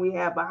much fun we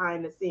have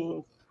behind the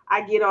scenes.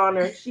 I get on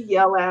her, she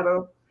yell at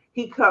him.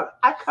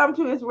 I come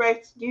to his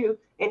rescue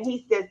and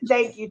he says,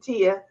 "Thank you,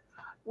 Tia."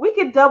 We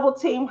could double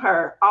team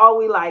her all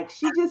we like.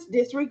 She just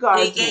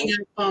disregards me.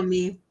 On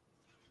me.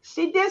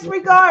 She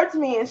disregards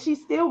me and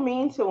she's still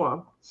mean to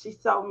him.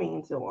 She's so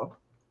mean to him.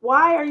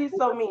 Why are you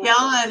so mean?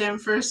 Yell at him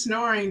for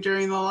snoring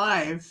during the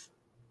live.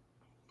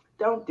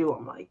 Don't do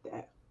him like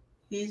that.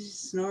 He's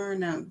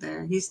snoring out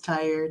there. He's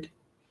tired.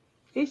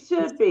 He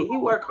should be. He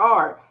work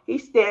hard. He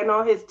stand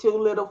on his two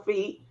little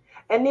feet.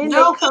 And then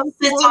he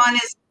sits on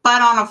his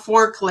butt on a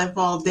forklift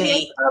all day.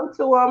 They come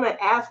to him and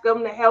ask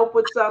him to help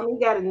with something.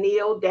 He got to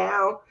kneel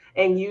down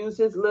and use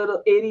his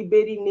little itty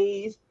bitty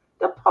knees.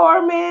 The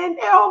poor man,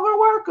 they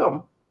overwork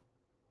him.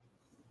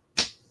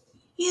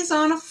 He's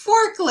on a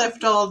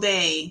forklift all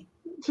day.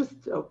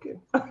 Just joking.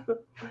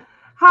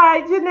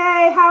 Hi,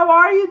 Janae. How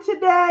are you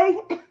today?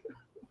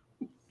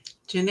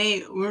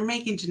 Janae, we're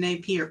making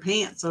Janae pee her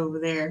pants over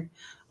there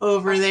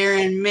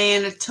in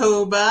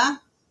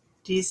Manitoba.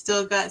 Do you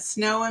still got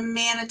snow in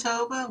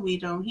Manitoba? We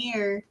don't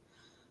hear.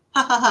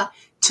 Ha ha ha.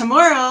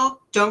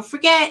 Tomorrow, don't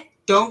forget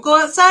Don't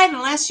go outside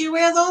unless you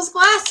wear those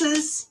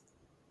glasses.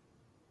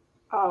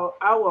 Oh,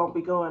 I won't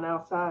be going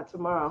outside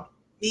tomorrow.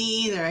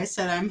 Me either. I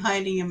said I'm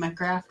hiding in my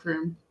craft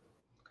room.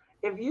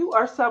 If you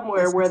are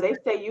somewhere where they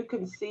say you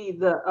can see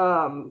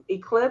the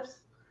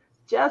eclipse,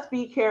 just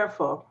be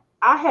careful.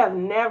 I have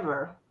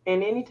never,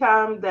 in any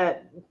time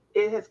that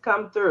it has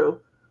come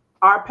through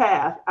our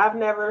path, I've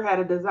never had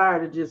a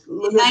desire to just In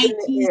look up in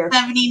the air.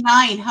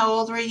 1979. How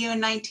old were you in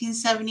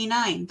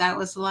 1979? That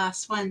was the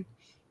last one.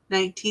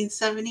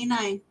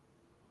 1979.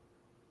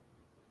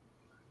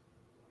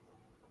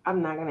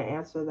 I'm not going to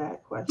answer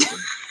that question.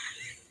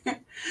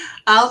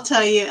 I'll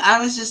tell you, I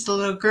was just a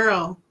little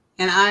girl.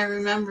 And I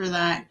remember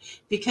that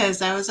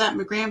because I was at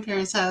my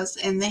grandparents' house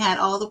and they had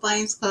all the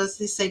blinds closed.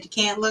 They said, you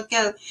can't look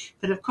out.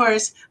 But of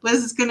course,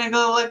 Liz is going to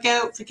go look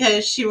out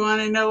because she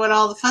wanted to know what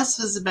all the fuss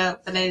was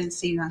about. But I didn't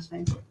see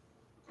nothing.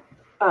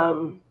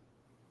 Um,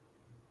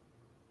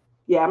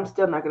 yeah, I'm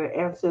still not going to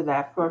answer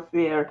that for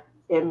fear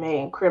it may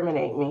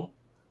incriminate me.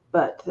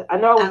 But I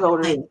know I I was was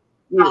older like than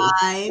you.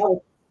 5.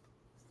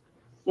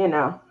 You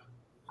know,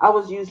 I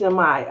was using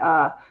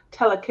my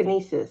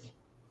telekinesis.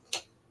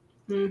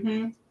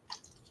 Mm-hmm.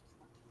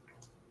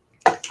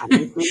 I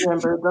just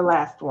remember the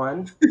last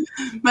one.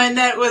 My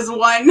net was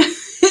 1 in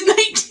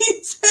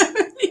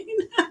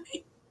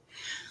 1979.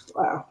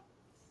 Wow.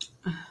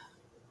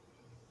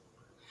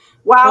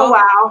 Wow, Well,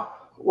 wow,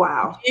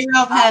 wow.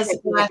 J-Rob I has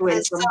had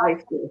graduated glasses. from high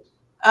school.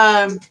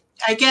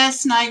 I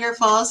guess Niagara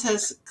Falls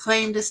has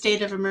claimed a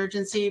state of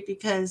emergency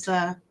because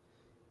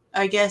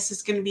I guess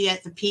it's going to be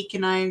at the peak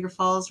in Niagara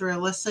Falls where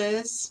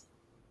Alyssa is.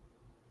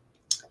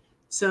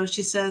 So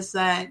she says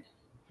that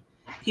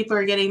people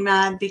are getting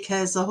mad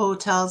because the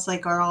hotels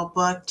are all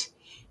booked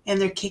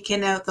and they're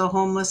kicking out the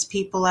homeless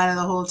people out of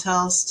the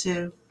hotels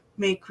to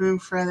make room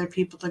for other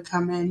people to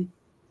come in.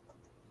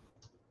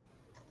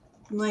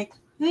 I'm like,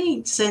 they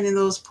ain't sending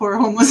those poor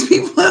homeless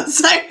people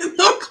outside with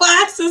no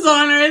glasses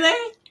on, are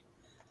they?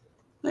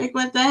 Like,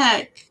 what the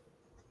heck?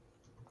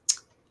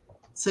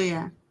 So,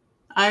 yeah.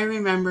 I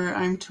remember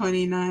I'm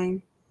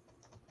 29.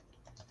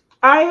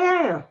 I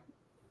am.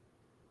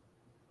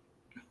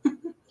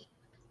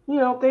 You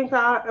don't think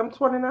I'm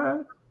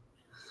 29?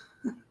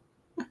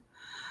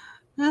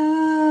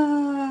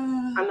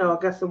 I know I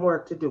got some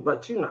work to do,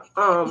 but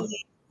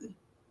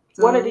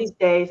one of these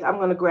days I'm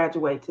going to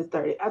graduate to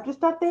 30. I'm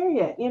just not there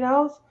yet,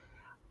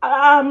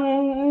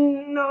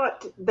 I'm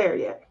not there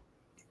yet.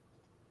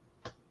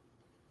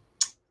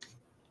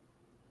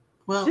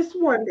 Well, just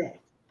one day.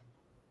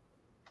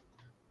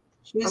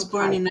 She was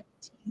born in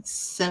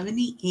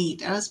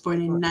 1978. I was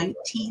born in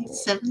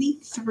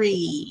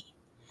 1973.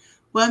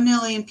 1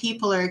 million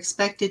people are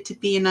expected to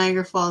be in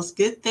Niagara Falls.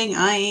 Good thing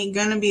I ain't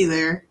gonna be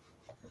there.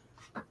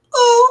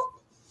 Oh!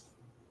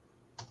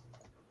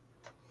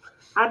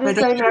 I just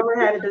ain't never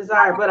had a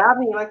desire. But I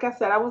mean, like I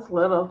said, I was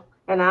little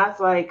and I was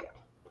like,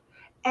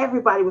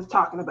 everybody was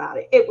talking about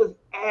it. It was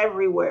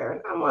everywhere.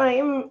 And I'm like,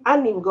 I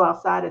didn't even go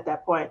outside at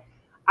that point.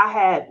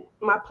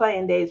 My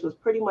playing days was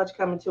pretty much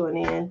coming to an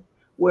end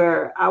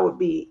where I would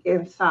be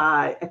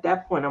inside. At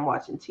that point, I'm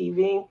watching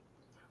TV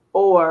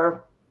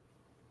or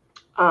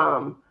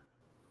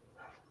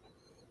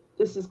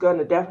this is going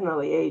to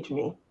definitely age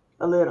me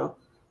a little,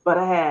 but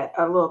I had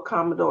a little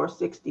Commodore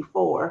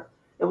 64.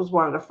 It was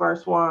one of the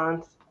first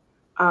ones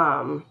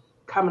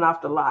coming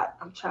off the lot.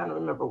 I'm trying to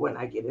remember when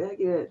I get it. I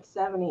get it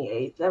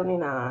 78,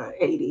 79,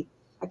 80.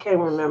 I can't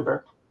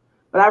remember.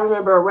 But I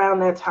remember around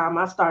that time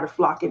I started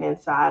flocking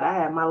inside. I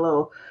had my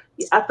little,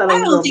 I thought it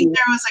was don't think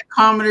there was a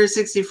Commodore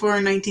 64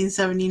 in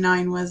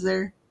 1979, was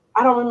there?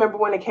 I don't remember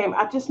when it came.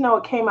 I just know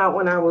it came out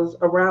when I was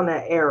around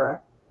that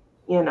era,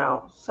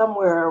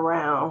 somewhere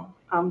around.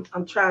 I'm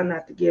trying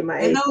not to give my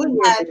age.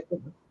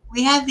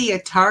 We had the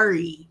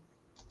Atari.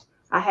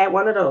 I had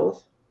one of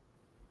those.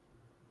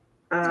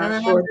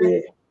 I sure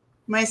did.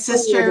 My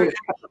sister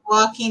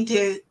walking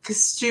to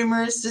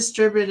Consumers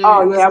Distributor.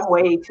 Oh yeah, I'm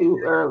way too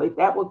early.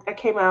 That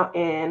came out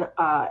in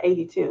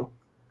 82.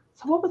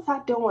 So what was I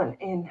doing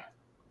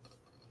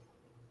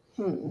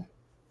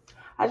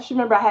I just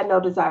remember I had no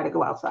desire to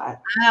go outside.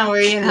 Oh,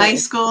 were you in high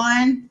school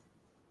then?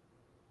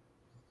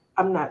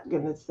 I'm not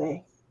gonna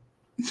say.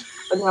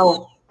 But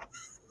no.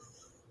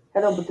 I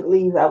don't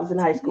believe I was in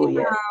high school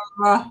yet.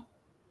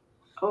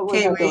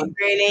 Okay, were you in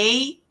grade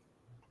 8?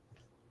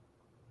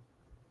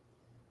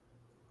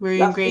 Were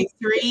you in grade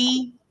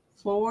 3,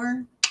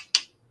 4?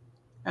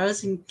 I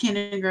was in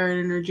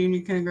kindergarten or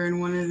junior kindergarten,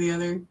 one or the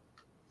other.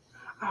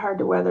 I heard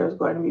the weather is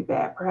going to be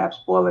bad, perhaps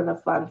spoiling the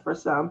fun for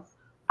some.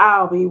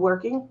 I'll be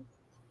working.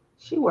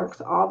 She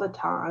works all the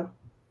time.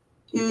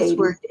 Who's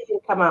working? It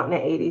didn't come out in the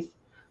 80s.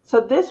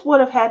 So this would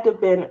have had to have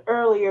been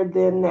earlier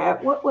than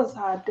that. What was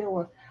I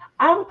doing?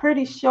 I'm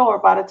pretty sure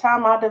by the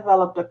time I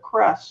developed a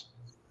crush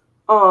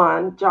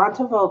on John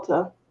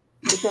Travolta,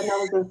 which I know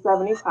was in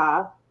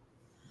 75.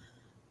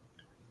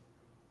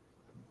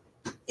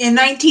 In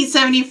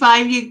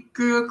 1975, you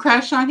grew a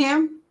crush on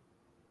him?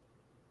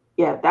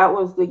 Yeah, that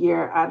was the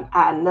year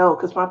I know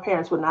because my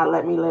parents would not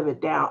let me live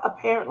it down.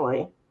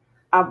 Apparently,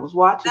 I was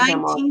watching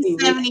him on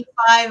TV.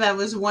 1975, I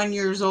was 1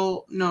 years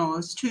old. No, I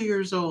was 2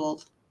 years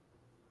old.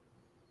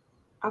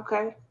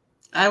 Okay.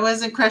 I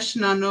wasn't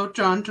crushing on no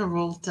John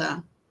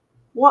Travolta.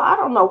 Well, I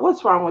don't know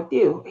what's wrong with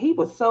you. He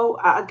was so.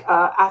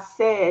 I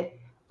said,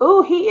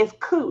 "Ooh, he is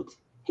cute.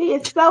 He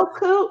is so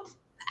cute,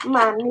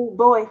 my new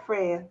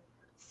boyfriend."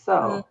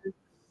 Uh, So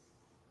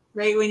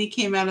right when he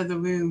came out of the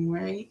womb,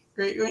 right?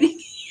 Right when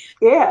he.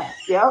 yeah,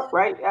 yep,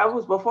 right. That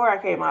was before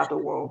I came out the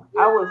womb.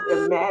 I was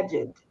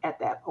imagined at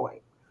that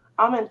point.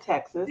 I'm in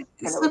Texas,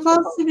 and It's it was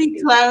supposed to supposed to be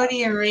be.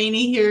 cloudy and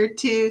rainy here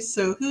too,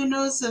 so who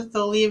knows if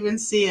they'll even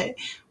see it.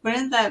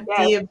 Wouldn't that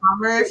Yes, be a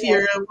bummer if yes.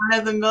 you're one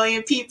of the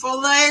million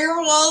people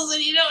Niagara Falls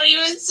and you don't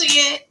even see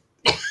it?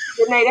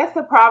 Janae, that's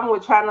the problem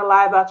with trying to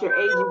lie about your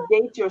age. You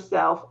date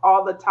yourself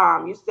all the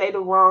time. You say the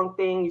wrong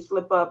thing, you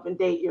slip up and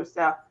date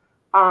yourself.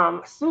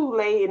 Sue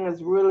Layton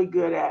is really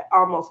good at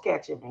almost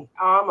catching me.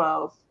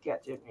 Almost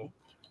catching me.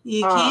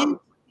 You can't. Um,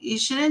 You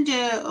shouldn't do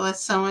it with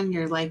someone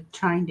you're like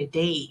trying to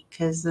date,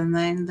 because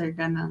then they're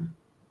gonna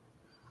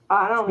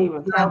I don't think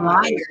even you're tell a my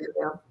age liar. to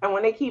them. And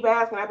when they keep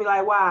asking, I be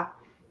like, why?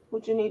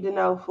 What you need to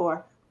know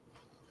for?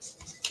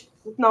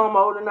 Just know I'm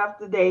old enough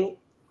to date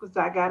because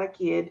I got a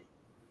kid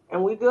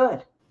and we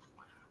good.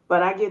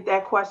 But I get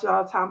that question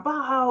all the time.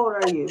 But how old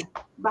are you?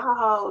 But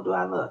how old do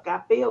I look?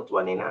 I feel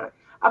 29.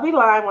 I'll be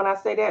lying when I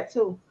say that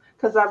too,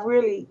 because I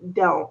really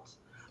don't.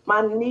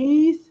 My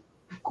knees,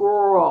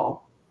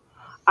 girl,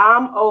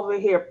 I'm over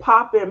here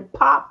popping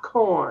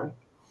popcorn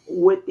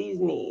with these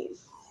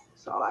knees.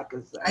 That's all I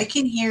can I say.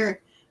 can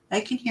hear,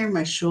 I can hear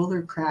my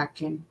shoulder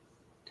cracking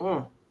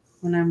Mm.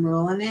 when I'm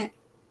rolling it.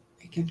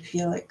 I can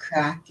feel it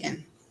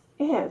cracking.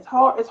 Yeah, it's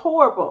hard. It's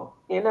horrible.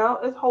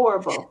 It's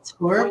horrible. It's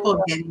When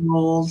horrible getting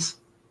old.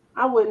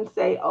 I wouldn't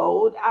say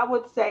old, I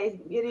would say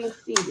getting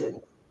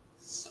seasoned.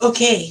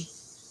 Okay,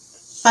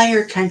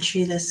 Fire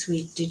Country this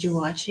week. Did you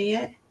watch it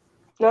yet?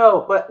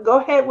 No, but go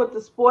ahead with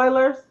the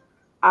spoilers.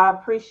 I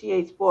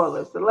appreciate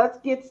spoilers. So let's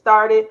get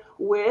started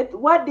with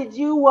what did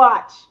you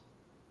watch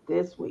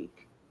this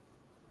week?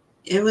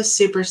 It was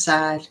super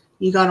sad.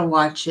 You gotta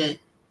watch it.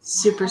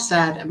 Super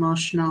sad,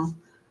 emotional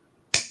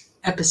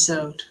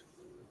episode.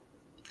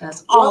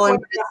 That's all What I'm was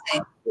gonna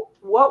say.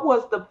 what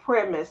was the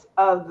premise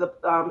of the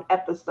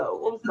episode?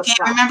 What was the Okay,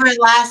 plot? remember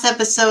last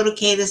episode?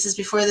 Okay, this is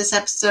before this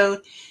episode.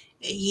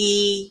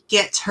 He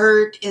gets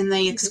hurt in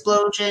the Mhm.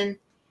 explosion,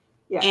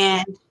 Yes,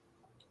 and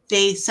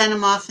they send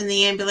him off in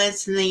the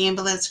ambulance, and the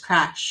ambulance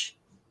crash.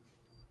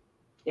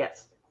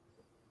 yes.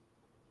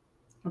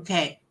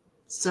 Okay,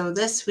 so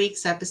this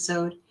week's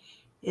episode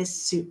is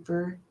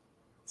super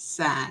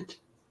sad.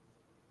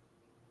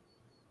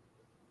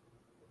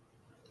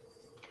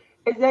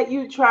 Is that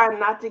you trying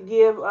not to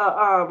give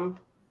a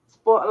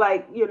sport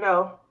like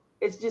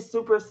it's just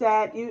super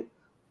sad.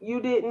 You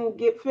didn't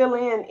get fill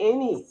in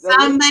any the least.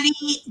 Somebody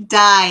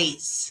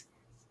dies.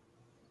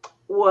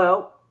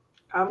 Well,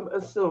 I'm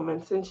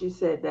assuming since you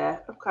said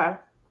that. Okay.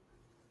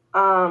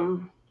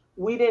 Um,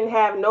 we didn't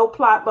have no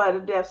plot but a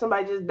death.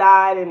 Somebody just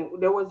died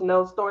and there was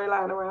no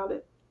storyline around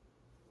it.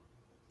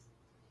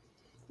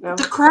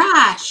 The No.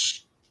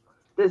 crash.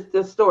 This the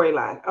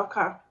storyline.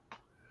 Okay.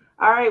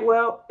 All right.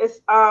 Well, it's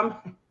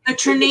A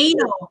is it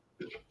tornado.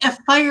 A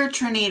fire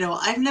tornado.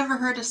 I've never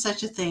heard of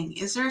such a thing.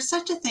 Is there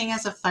such a thing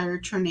as a fire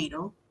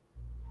tornado?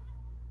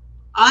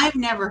 I've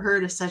never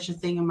heard of such a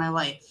thing in my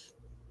life.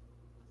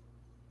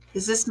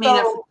 Is this made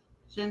up for so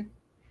television?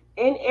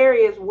 in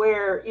areas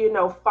where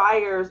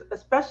fires,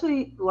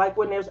 especially like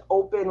when there's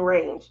open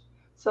range,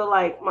 so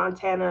like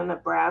Montana,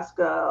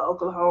 Nebraska,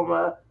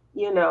 Oklahoma,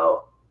 you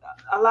know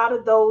a lot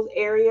of those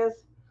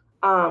areas,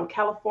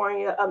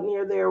 California up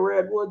near their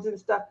redwoods and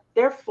stuff,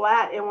 they're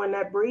flat, and when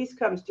that breeze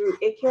comes through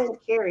it can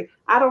carry.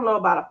 I don't know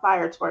about a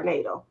fire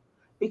tornado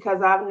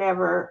because I've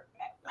never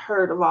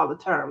heard of all the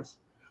terms,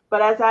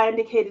 but as I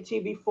indicated to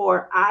you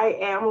before, I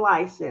am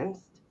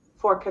licensed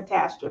for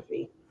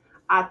catastrophe.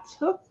 I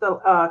took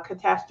the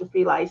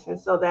catastrophe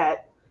license so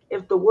that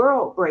if the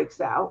world breaks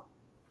out,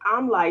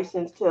 I'm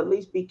licensed to at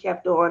least be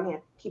kept on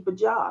and keep a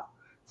job.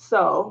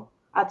 So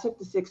I took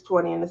the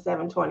 620 and the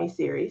 720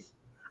 series.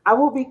 I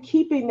will be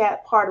keeping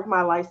that part of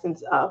my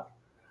license up,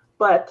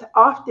 but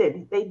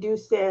often they do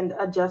send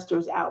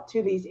adjusters out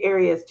to these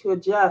areas to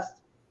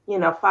adjust,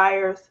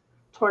 fires,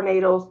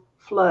 tornadoes,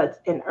 floods,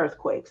 and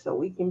earthquakes. So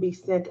we can be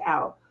sent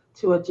out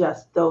to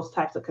adjust those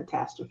types of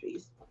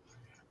catastrophes.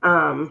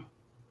 Um,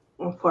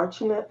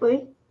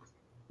 Unfortunately,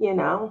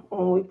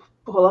 when we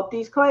pull up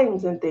these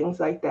claims and things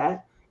like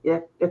that, yeah,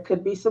 there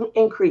could be some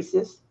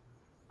increases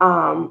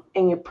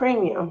in your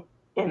premium,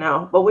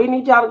 But we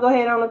need y'all to go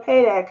ahead on and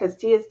pay that because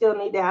Tia still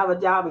need to have a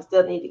job and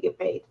still need to get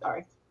paid.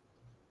 Sorry.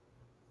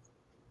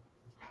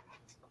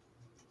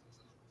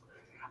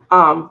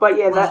 But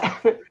yeah, Well,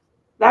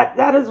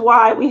 that is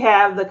why we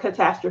have the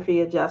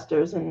catastrophe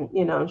adjusters and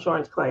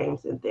insurance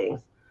claims and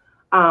things.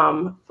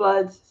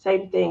 Floods,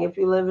 same thing. If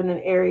you live in an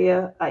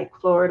area like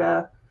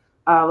Florida,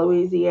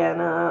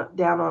 Louisiana,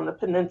 down on the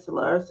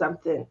peninsula or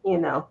something,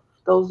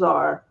 those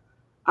are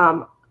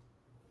um,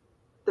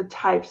 the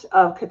types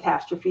of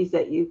catastrophes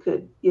that you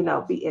could,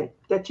 be in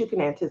that you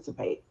can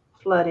anticipate.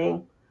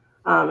 flooding.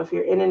 If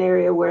you're in an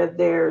area where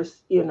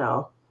there's,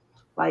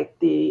 like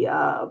the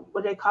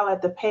what do they call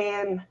it, the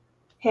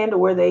panhandle,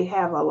 where they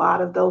have a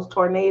lot of those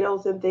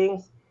tornadoes and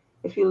things.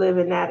 If you live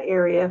in that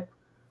area,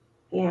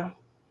 yeah,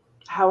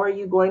 how are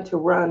you going to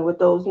run with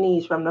those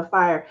knees from the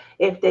fire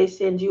if they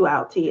send you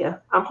out,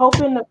 Tia? I'm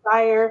hoping the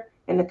fire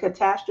and the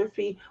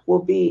catastrophe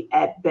will be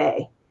at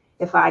bay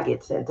if I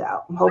get sent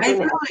out. I'm I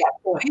hoping at probably that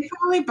point. I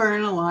probably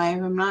burn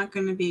alive. I'm not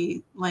gonna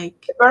be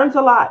like It burns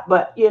a lot,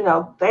 but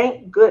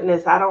thank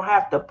goodness I don't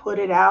have to put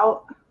it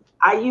out.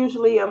 I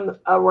usually am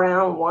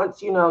around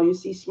once, you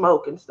see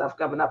smoke and stuff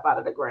coming up out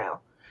of the ground.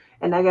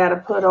 And I got to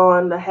put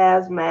on the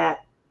hazmat,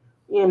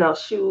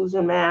 shoes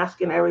and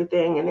mask and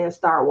everything, and then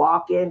start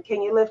walking.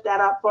 Can you lift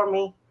that up for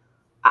me?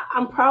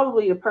 I'm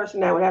probably the person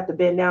that would have to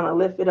bend down and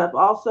lift it up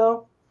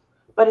also.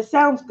 But it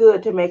sounds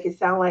good to make it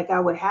sound like I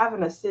would have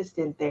an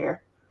assistant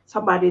there,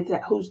 somebody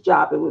whose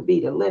job it would be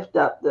to lift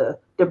up the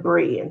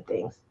debris and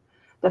things.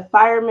 The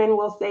firemen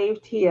will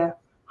save Tia,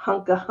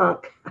 hunk a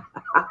hunk.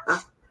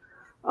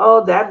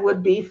 Oh, that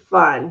would be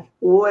fun.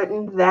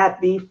 Wouldn't that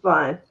be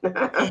fun?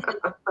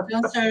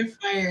 don't start a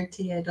fire,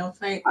 Tia. Don't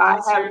fight. I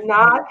Don't start have a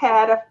fire. not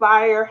had a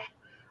fire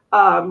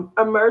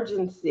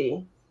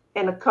emergency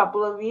in a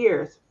couple of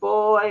years.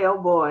 Boy, oh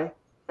boy.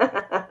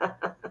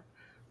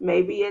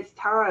 Maybe it's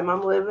time.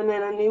 I'm living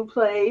in a new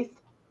place.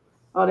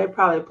 Oh, they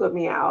probably put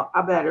me out.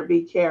 I better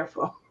be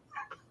careful.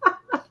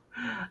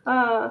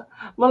 Uh,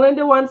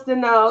 Melinda wants to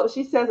know.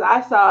 She says,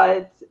 I saw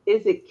it.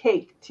 Is it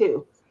cake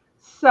too?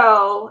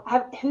 So,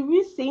 have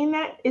you seen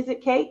that? Is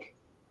it cake?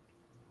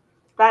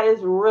 That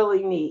is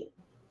really neat.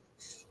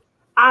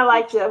 I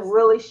like to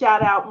really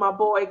shout out my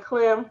boy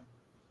Clem.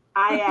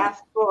 I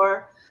asked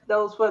for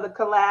those for the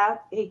collab.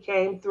 He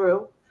came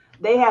through.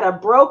 They had a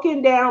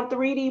broken down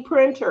 3D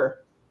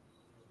printer,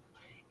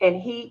 and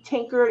he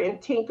tinkered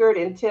and tinkered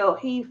until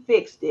he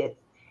fixed it.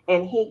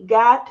 And he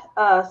got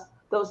us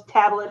those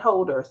tablet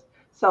holders.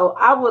 So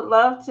I would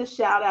love to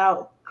shout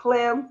out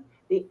Clem,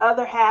 the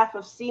other half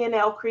of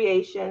CNL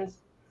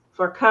Creations,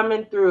 for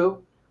coming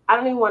through. I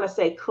don't even want to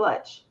say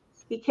clutch.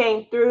 He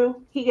came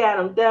through, he got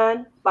them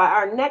done. By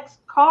our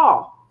next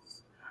call,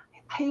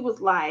 he was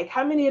like,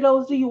 how many of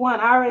those do you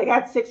want? I already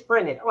got 6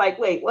 printed. I'm like,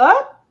 wait,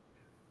 what?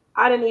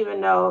 I didn't even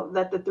know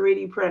that the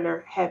 3D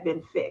printer had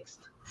been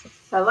fixed.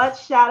 So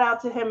let's shout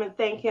out to him and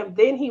thank him.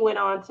 Then he went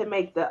on to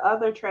make the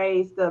other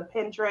trays, the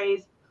pen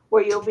trays,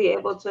 where you'll be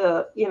able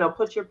to,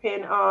 put your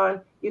pen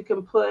on. You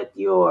can put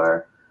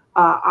your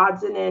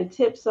odds and end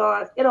tips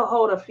on. It'll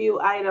hold a few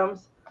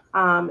items,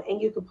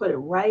 and you can put it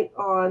right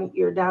on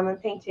your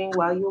diamond painting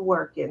while you're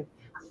working.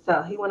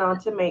 So he went on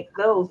to make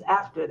those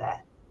after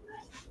that.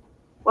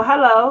 Well,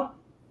 hello.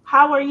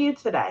 How are you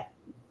today?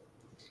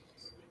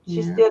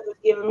 She Yeah. still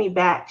just giving me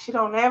back. She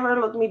don't ever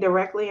look me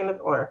directly in the,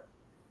 or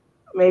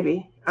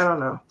maybe, I don't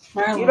know.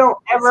 You Marla, don't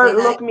say ever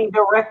hi. look me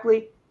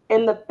directly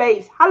in the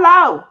face.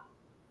 Hello.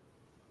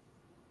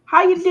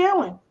 How you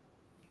doing?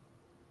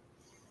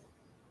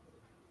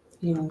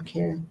 You don't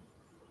care.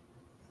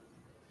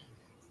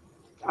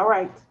 All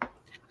right.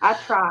 I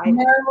tried.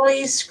 Marla,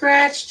 you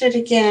scratched it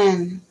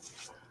again.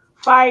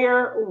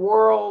 Fire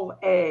whirl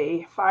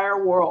A,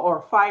 fire whirl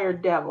or fire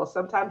devil,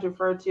 sometimes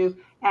referred to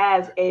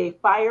as a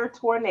fire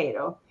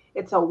tornado.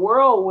 It's a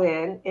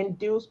whirlwind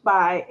induced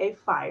by a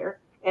fire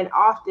and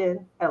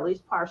often, at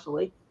least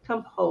partially,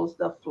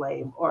 composed of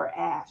flame or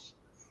ash.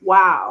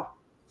 Wow.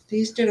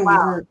 These didn't Wow.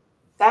 work.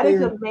 That is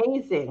Clear.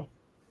 amazing.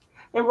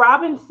 And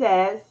Robin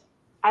says,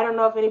 I don't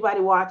know if anybody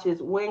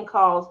watches When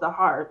Calls the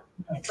Heart,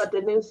 but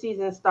the new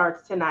season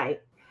starts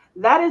tonight.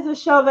 That is a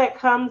show that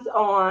comes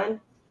on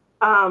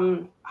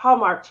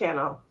Hallmark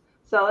Channel.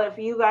 So if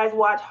you guys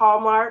watch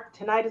Hallmark,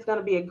 tonight is going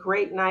to be a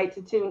great night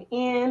to tune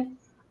in.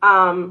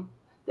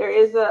 There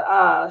is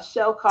a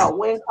show called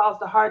When Calls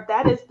the Heart.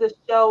 That is the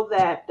show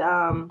that,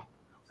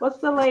 what's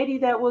the lady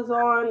that was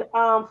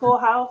on Full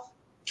House?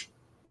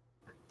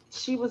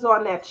 She was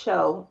on that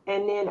show.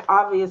 And then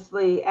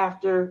obviously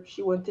after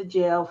she went to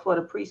jail for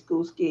the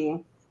preschool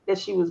scheme that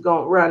she was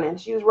going to run. And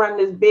she was running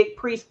this big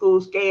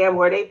preschool scam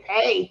where they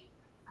pay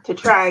to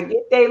try and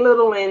get their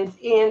little ones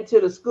into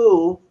the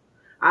school.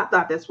 I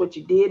thought that's what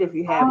you did if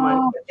you had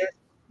money. Oh, But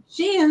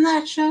she in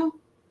that show?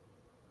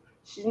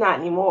 she's not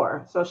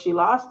anymore. So she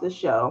lost the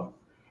show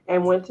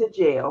and went to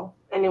jail.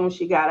 And then when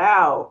she got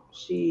out,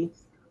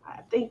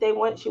 I think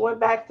she went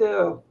back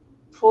to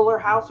Fuller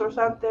House or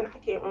something. I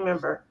can't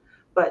remember.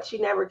 But she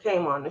never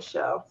came on the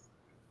show.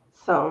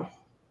 So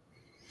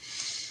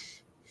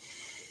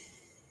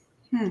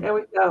Hmm. there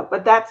we go.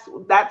 But that's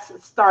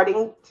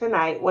starting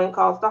tonight. When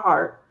Calls the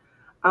Heart.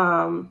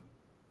 Um,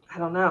 I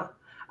don't know.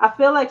 I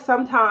feel like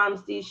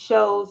sometimes these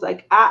shows,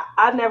 like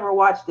I never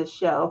watched the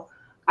show.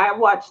 I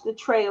watched the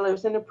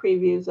trailers and the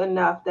previews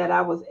enough that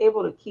I was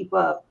able to keep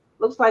up.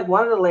 Looks like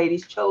one of the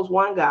ladies chose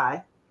one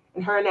guy,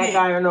 and her and that Yeah.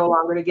 guy are no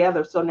longer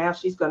together. So now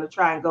she's going to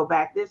try and go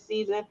back this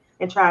season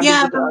and try and be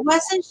Yeah, with the but other.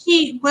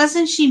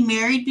 wasn't she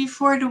married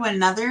before to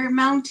another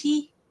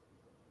Mountie?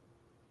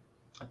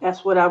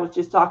 That's what I was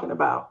just talking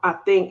about. I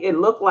think it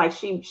looked like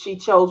she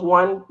chose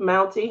one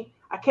Mountie.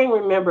 I can't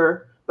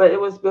remember, but it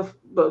was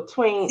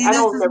between. See, I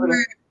don't remember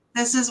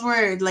this is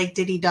where, like,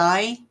 did he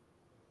die?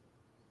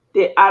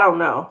 I don't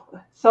know.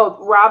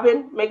 So,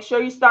 Robin, make sure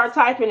you start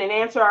typing and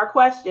answer our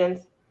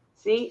questions.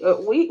 See,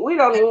 we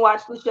don't even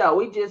watch the show.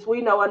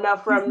 We know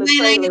enough from the Then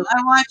trailer.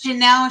 I watch it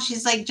now, and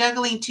she's like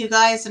juggling two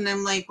guys, and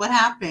I'm like, what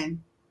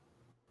happened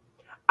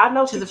I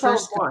know to she the chose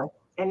first guy? one,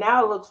 and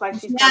now it looks like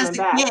And she's she has coming the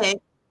back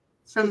kid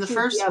to from the choose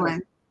the first other.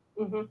 one.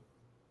 hmm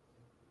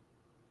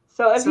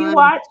So So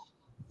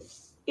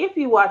if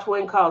you watch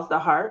When Calls the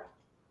Heart,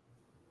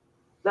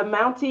 the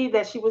Mountie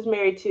that she was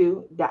married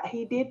to,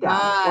 he did die.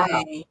 Wow.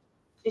 hi.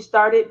 She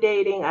started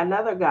dating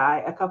another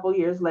guy a couple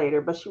years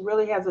later, but she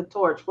really has a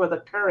torch for the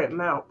current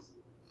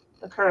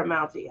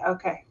Mountie.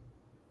 Okay.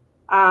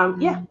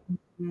 Yeah.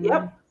 Mm-hmm.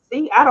 Yep.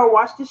 See, I don't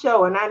watch the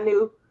show, and I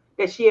knew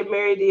that she had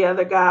married the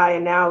other guy,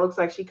 and now it looks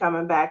like she's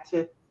coming back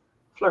to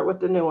flirt with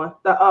the new one,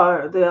 the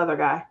other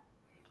guy.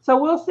 So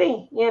we'll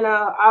see.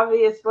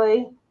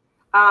 Obviously,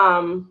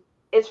 um,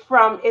 it's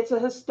a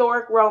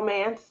historic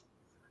romance.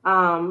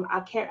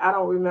 I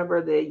don't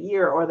remember the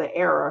year or the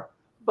era,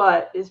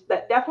 but it's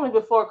definitely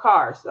before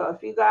Cars. So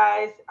if you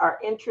guys are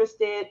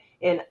interested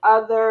in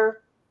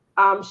other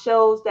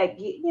shows that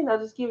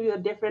just give you a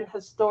different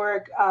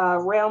historic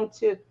realm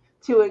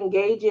to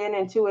engage in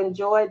and to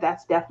enjoy,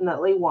 that's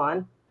definitely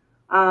one.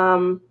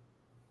 Um,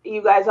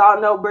 you guys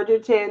all know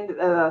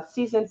Bridgerton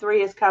season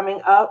 3 is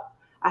coming up.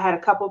 I had a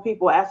couple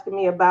people asking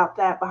me about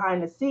that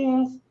behind the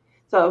scenes.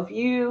 So if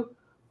you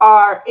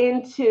are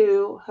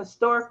into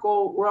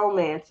historical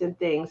romance and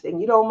things and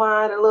you don't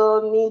mind a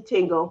little knee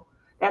tingle,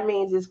 that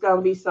means it's going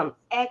to be some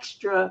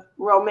extra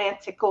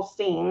romantical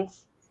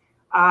scenes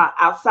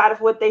outside of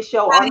what they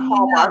show How on do you know?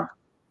 Hallmark.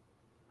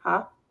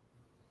 Huh?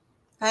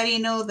 How do you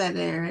know that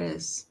there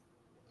is?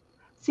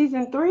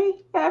 Season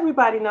 3?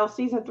 Everybody knows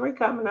season 3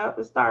 coming up.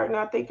 It's starting,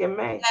 I think, in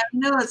May. I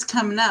know it's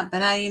coming up,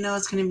 but how do you know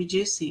it's going to be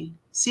juicy?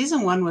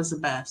 Season 1 was the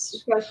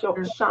best. Because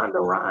Shonda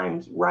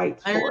Rhimes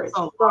writes There's for it.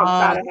 a She's gonna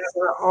try lot. to have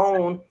her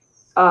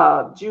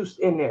own juice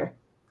in there.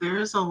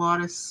 There's a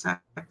lot of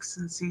sex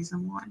in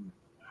season 1.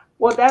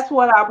 Well, that's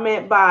what I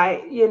meant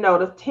by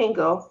the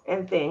tingle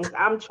and things.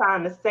 I'm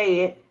trying to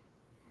say it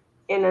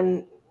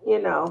in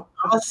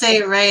I'll say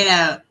it right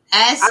out.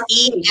 I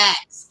see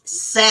sex.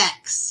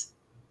 Sex.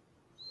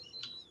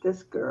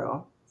 this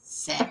girl.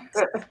 Sex.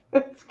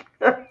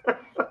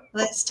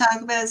 Let's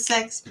talk about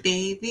sex,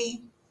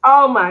 baby.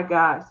 Oh my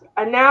gosh!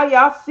 And now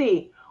y'all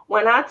see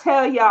when I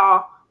tell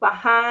y'all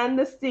behind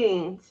the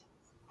scenes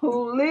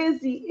who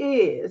Lizzie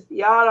is,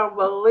 y'all don't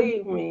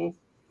believe me.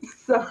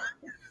 So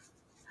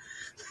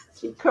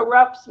she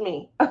corrupts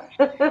me.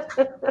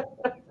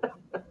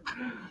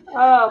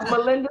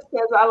 Melinda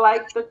says, I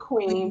like the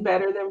Queen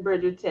better than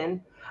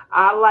Bridgerton.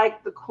 I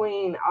like the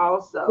Queen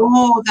also.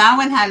 Oh, that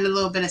one had a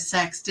little bit of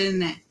sex,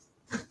 didn't it?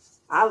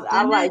 I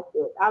Didn't it? liked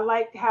it. I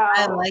liked I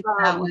how, like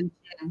that one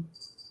too.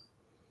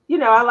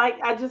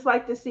 I just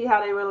like to see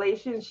how their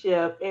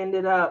relationship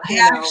ended up, I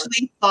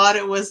actually thought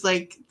it was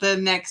like the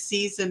next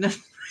season of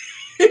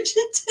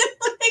Bridgerton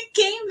when it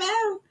came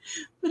out,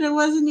 but it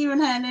wasn't even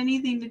had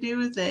anything to do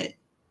with it.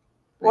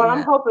 Well,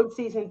 I'm hoping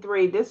season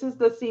 3. This is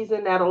the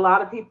season that a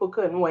lot of people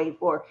couldn't wait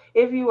for.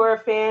 If you were a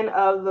fan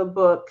of the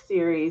book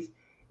series,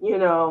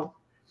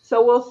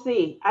 so we'll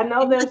see. I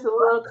know there's a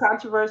little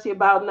controversy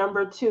about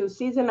number 2.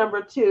 Season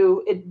number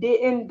 2, it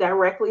didn't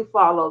directly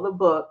follow the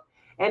book.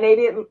 And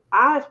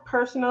I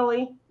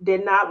personally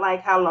did not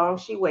like how long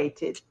she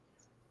waited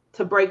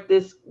to break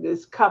this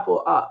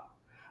couple up.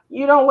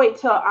 You don't wait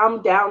till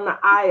I'm down the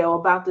aisle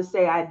about to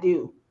say I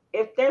do.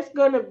 If there's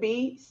going to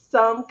be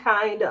some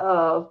kind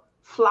of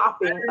I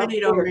flopping of really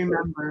don't characters,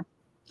 remember.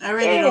 I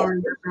really yeah, don't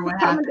remember she's what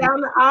coming happened.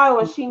 down the aisle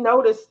and she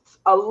noticed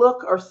a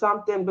look or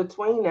something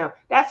between them.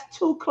 That's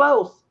too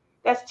close.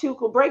 That's too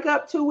cool. Break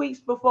up 2 weeks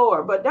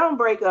before, but don't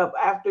break up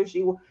after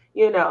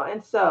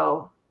And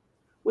so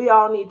we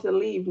all need to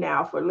leave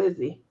now for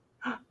Lizzie.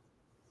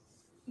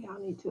 We all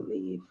need to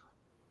leave.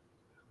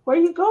 Where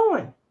you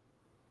going?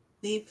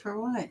 Leave for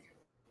what?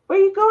 Where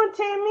you going,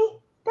 Tammy?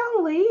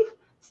 Don't leave.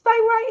 Stay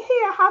right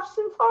here. Have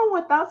some fun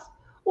with us.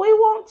 We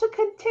want to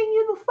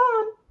continue the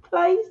fun,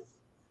 please.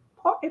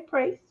 Party,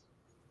 please.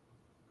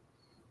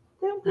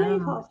 Don't I don't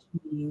leave know what us.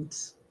 it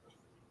means.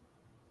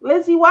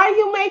 Lizzie, why are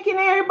you making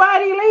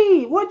everybody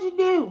leave? What'd you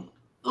do?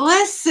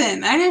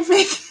 Listen, I didn't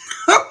make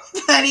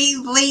nobody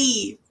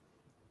leave.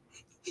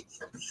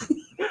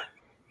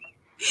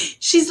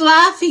 She's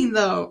laughing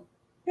though,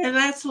 and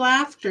that's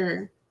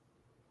laughter.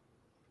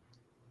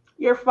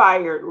 You're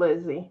fired,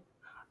 Lizzie.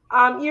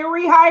 You're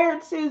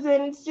rehired,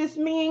 Susan. It's just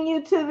me and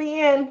you to the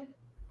end.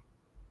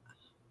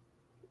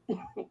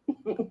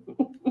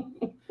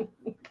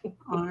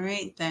 All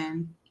right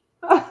then.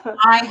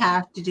 I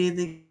have to do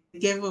the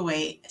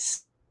giveaway.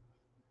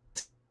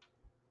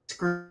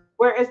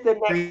 Where is the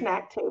next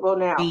snack table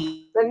now?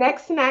 The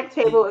next snack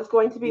table is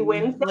going to be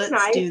Wednesday Let's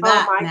night do on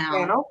that my now.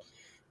 channel.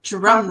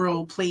 Drum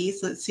roll,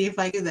 please. Let's see if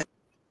I do that.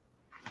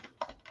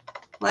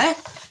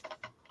 What?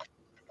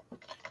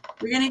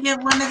 We're going to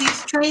give one of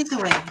these trays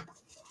away.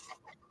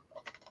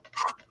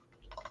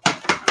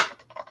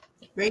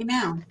 Right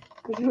now.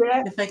 Did you hear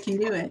that? if I can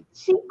do it.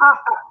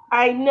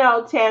 I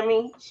know,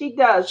 Tammy. She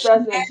does,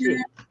 doesn't she?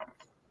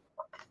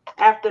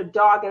 After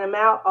dogging him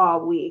out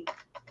all week.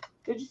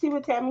 Did you see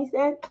what Tammy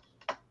said?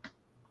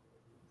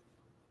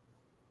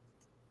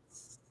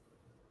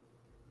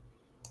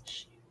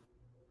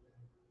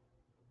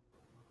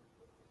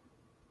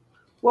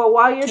 Well,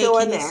 while you're Okay,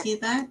 doing can you that, see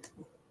that?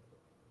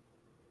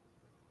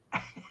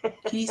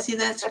 Can you see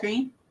that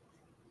screen?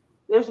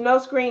 there's no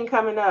screen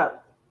coming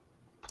up.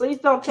 Please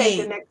don't take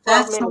the Okay, next 12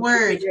 that's the minutes to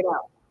word. figure it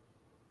out.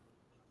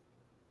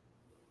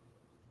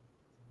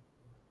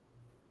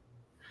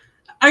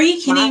 Are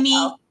you kidding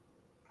me?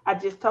 I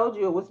just told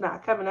you it was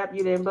not coming up.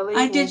 You didn't I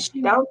believe did me.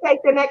 shoot. Don't take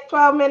the next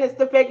 12 minutes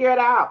to figure it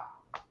out.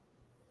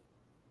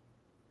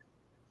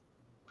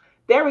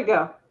 There we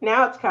go.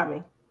 Now it's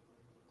coming.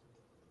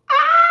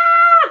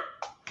 Ah!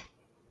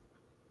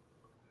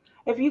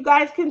 If you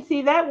guys can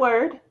see that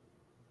word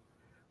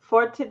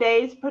for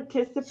today's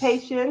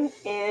participation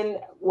in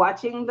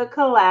watching the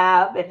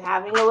collab and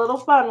having a little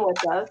fun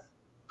with us.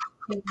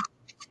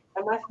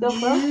 Am I still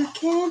frozen? You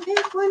can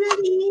pick one of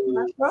Am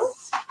I frozen?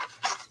 these.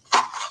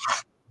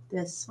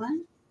 This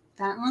one.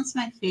 That one's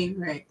my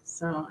favorite,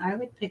 so I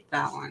would pick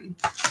that one.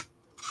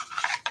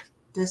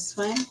 This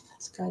one.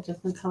 It's got a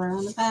different color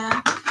on the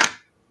back.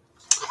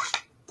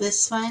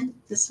 This one.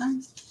 It's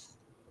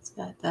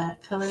got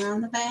that color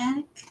on the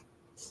back.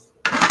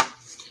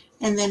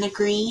 And then a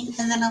green,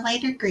 and then a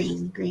lighter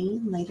green.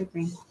 Green, lighter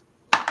green.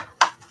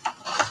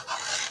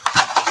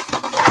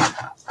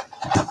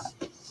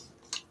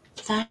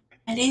 That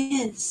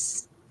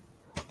is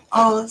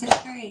all of the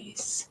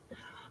trays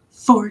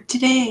for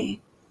today.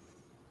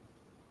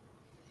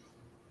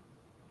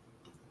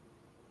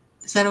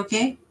 Is that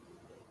okay?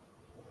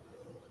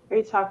 Are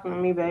you talking to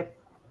me, babe?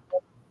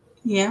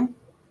 Yeah.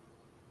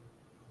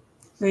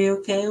 Are you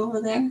okay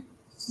over there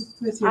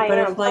with your I am.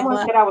 butterfly Someone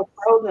glass? said I was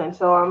frozen,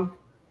 so I'm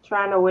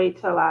trying to wait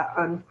till I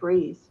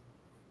unfreeze.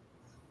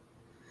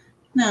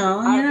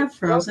 No, you're not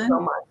frozen.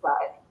 On my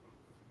side.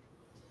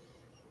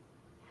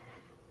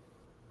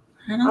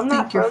 I don't I'm think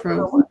not you're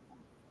frozen. frozen.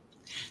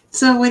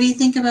 So what do you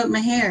think about my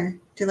hair?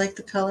 Do you like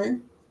the color?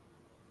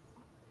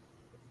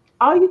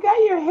 Oh, you got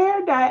your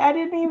hair dyed. I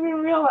didn't even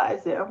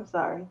realize it. I'm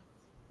sorry.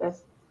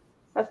 That's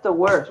the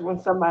worst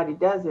when somebody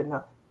doesn't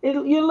know.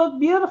 You look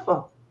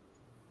beautiful.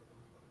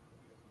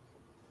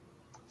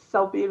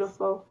 So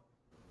beautiful.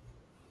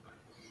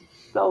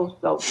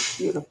 So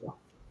beautiful.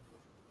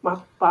 My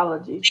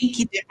apologies. Thank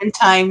you, different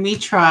time. We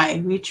try.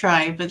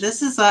 But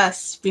this is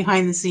us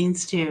behind the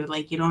scenes too.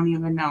 Like you don't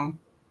even know.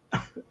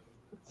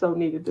 So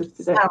needed this That's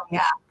today. how we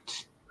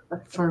act.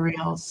 For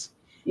reals.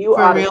 You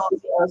For ought real. to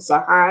see us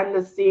behind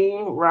the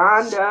scene,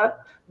 Rhonda.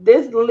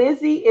 This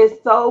Lizzie is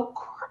so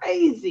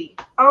crazy.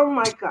 Oh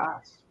my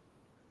gosh.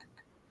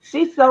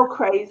 She's so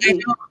crazy.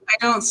 I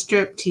don't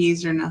strip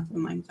tease or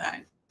nothing like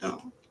that.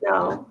 No.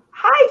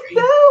 Hi,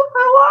 Sue.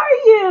 How are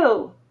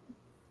you?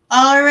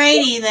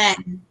 Alrighty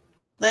then.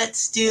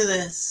 Let's do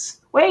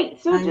this.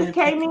 Wait, Sue I'm just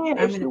gonna came pick. in.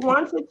 I'm If she gonna pick.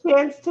 wants a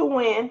chance to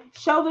win,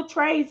 show the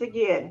trays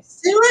again.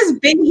 Sue has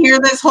been here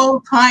this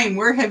whole time.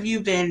 Where have you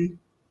been?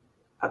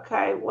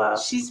 Okay, well,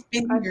 She's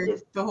been here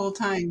the whole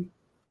time.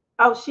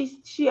 Oh,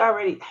 she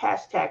already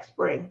hashtag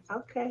spring.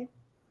 Okay.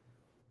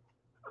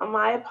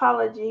 My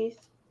apologies.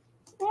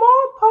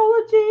 More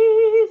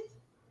apologies.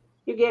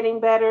 You're getting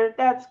better.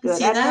 That's You good.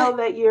 see I that? know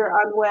that you're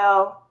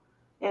unwell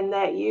and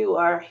that you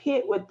are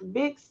hit with the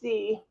big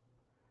C.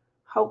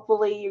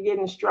 Hopefully you're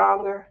getting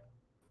stronger.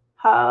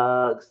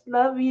 Hugs.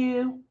 Love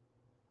you.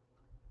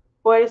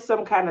 Boy, there's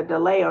some kind of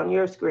delay on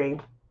your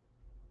screen.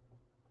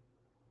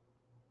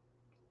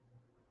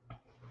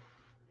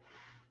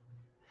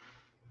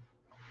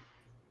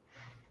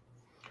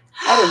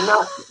 That is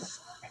not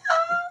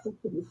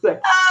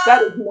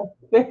that is not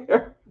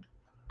fair.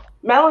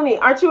 Melanie,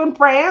 aren't you in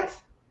France?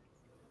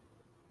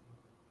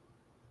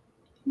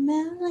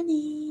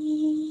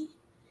 Melanie.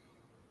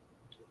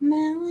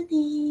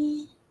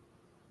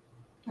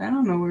 I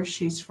don't know where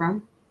she's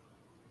from.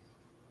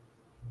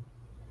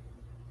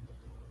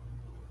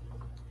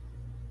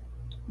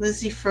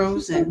 Lizzie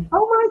Frozen.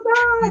 Oh my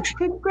God!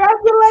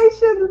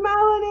 Congratulations,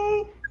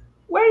 Melanie.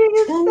 Where did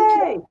you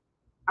stay?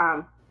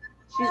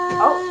 She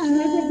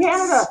lives in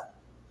Canada.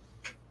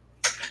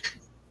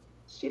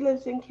 She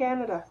lives in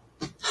Canada.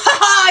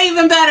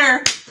 Even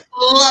better.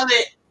 Love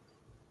it.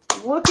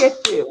 Look at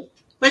you.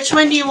 Which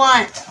one do you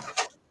want?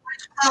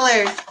 Which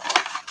color?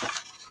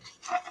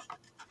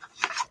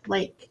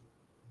 Like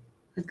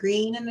a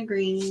green and a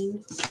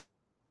green.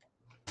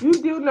 You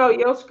do know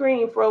your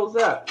screen froze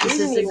up. This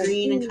is a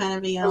green and kind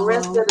of a yellow. The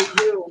rest of the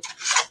Zoom.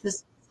 This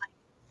is like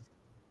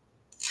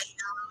a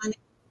yellow and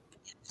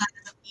kind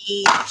of a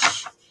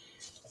peach.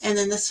 And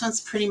then this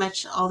one's pretty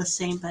much all the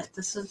same, but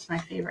this one's my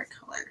favorite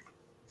color.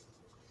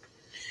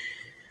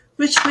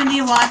 Which one do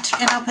you want?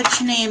 And I'll put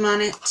your name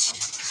on it.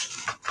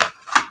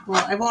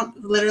 Well, I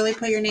won't literally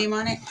put your name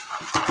on it.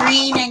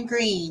 Green and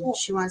green.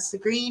 She wants the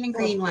green and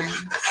green one.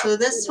 So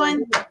this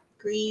one,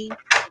 green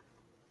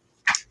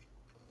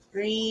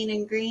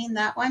and green,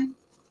 that one.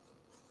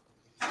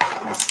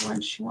 That's the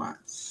one she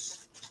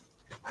wants.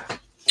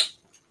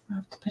 I'll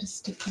have to put a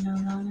sticky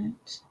note on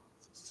it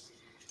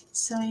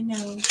so I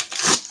know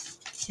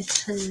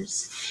it's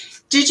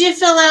hers. Did you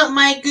fill out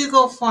my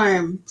Google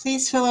form?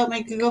 Please fill out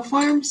my Google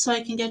form so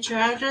I can get your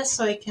address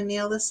so I can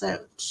mail this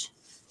out.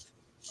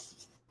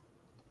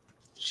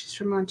 She's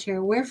from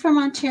Ontario. Where from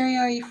Ontario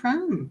are you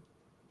from?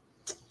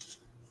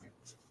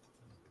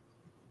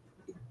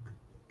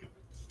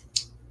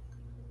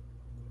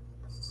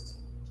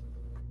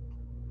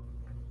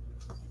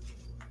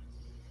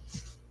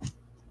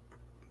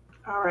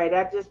 All right,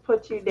 I just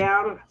put you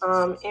down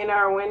in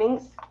our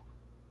winnings.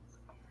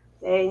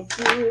 Thank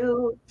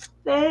you.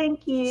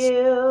 Thank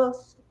you.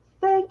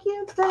 Thank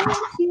you. Thank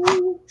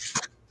you.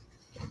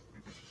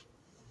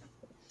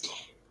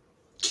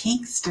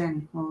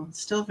 Kingston. Well,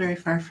 it's still very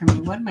far from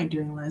me. What am I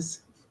doing, Liz?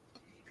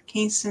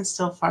 Kingston's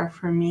still far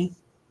from me.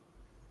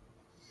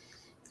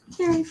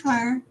 Very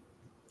far.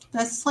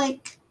 That's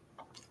like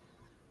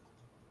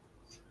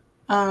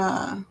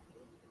a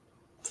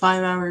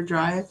 5-hour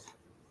drive.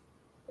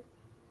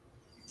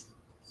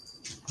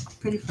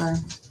 Pretty far.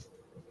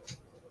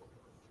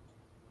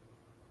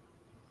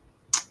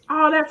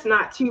 Oh, that's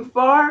not too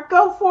far.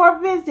 Go for a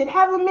visit.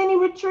 Have a mini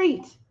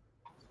retreat.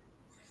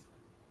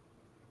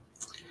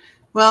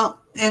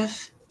 Well,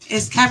 if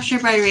it's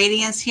captured by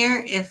radiance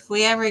here, if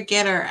we ever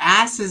get our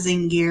asses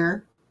in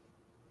gear,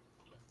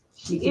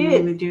 we can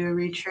maybe do a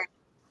retreat.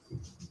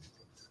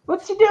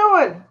 What you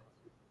doing,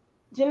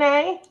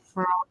 Janae?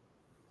 For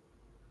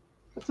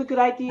That's a good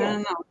idea. I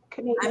don't know.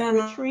 Canadian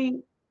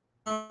retreat.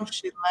 know if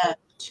she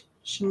left.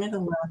 She might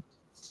have left.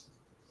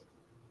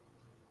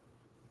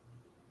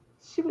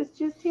 She was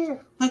just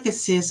here. Look at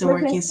Susan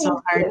working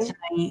so hard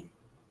tonight.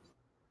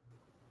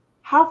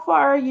 How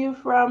far are you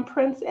from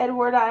Prince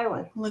Edward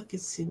Island? Look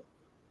at Susan.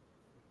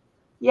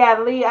 Yeah,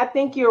 Lee, I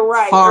think you're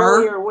right. Far.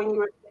 Earlier when you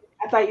were,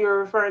 I thought you were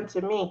referring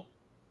to me.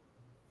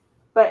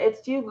 But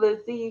it's you,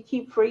 Lizzie. You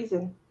keep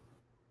freezing.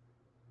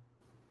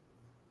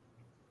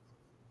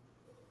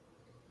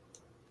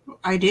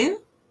 I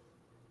do?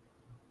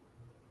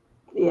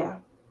 Yeah.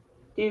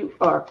 You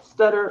are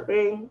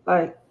stuttering.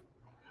 Like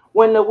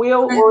when the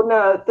wheel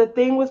or the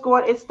thing was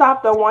going, it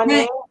stopped on one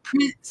end.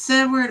 Prince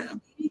Edward.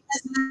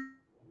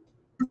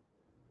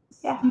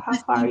 Yeah, how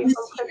far are you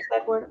from Prince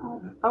Edward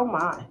Island? Oh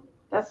my,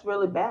 that's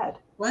really bad.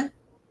 What?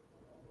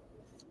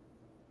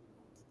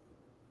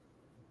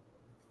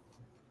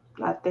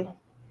 Nothing.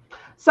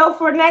 So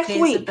for next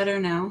week. Is it better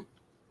now?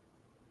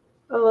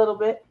 A little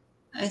bit.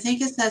 I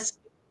think it's that.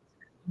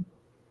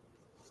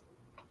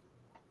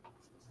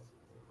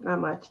 Not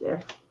much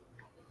there.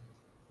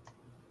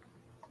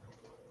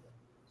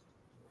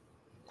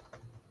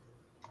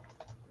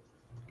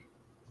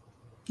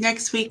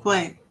 Next week,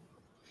 what?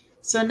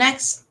 So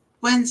next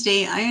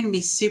Wednesday, I'm going to be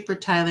super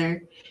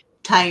tired,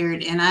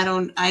 and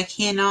I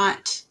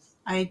cannot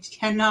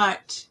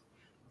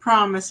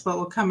promise what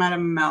will come out of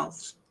my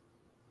mouth.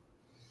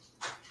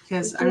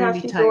 Because I'm going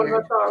to be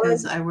tired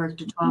because I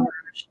worked a 12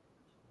 hours.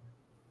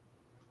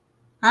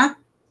 Huh?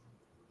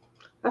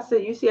 I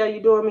said, you see how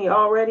you're doing me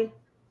already?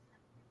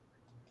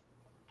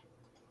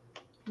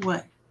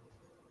 What?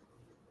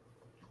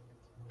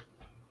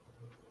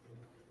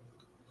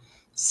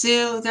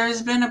 Sue,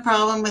 there's been a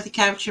problem with the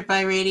capture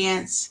by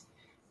radiance.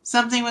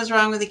 Something was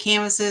wrong with the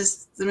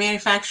canvases. The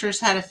manufacturers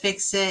had to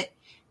fix it.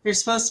 They're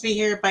supposed to be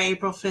here by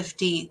April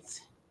 15th.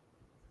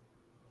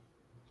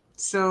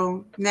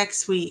 So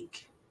next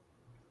week.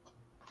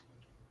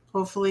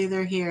 Hopefully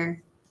they're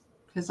here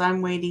because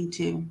I'm waiting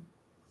too.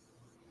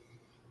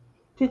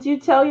 Did you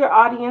tell your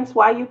audience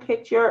why you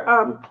picked your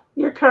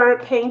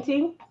current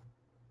painting?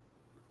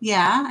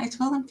 Yeah, I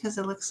told them because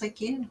it looks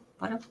like you.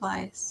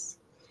 Butterflies.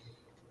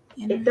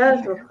 It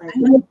does look like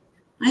you.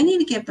 I need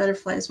to get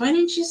butterflies. Why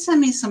didn't you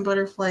send me some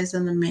butterflies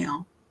in the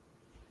mail?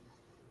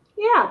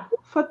 Yeah,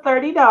 for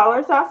 $30,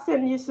 I'll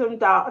send you some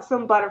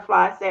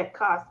butterflies that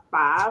cost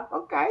 $5.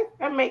 Okay,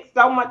 that makes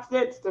so much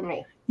sense to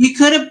me. You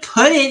could have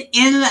put it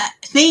in the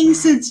thing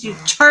since you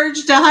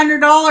charged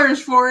 $100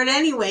 for it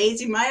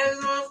anyways. You might as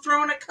well have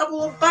thrown a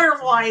couple of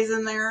butterflies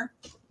in there.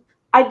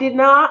 I did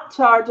not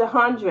charge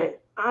 $100.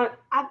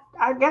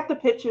 I got the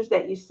pictures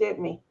that you sent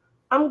me.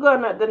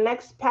 The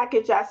next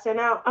package I sent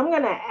out, I'm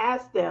gonna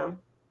ask them,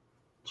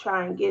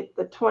 try and get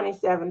the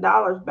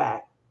 $27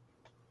 back.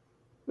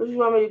 What do you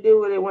want me to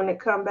do with it when it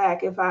come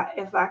back? If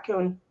I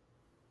can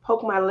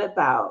poke my lip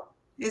out.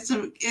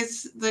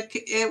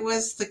 It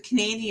was the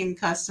Canadian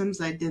customs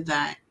that did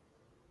that.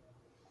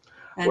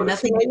 Well, the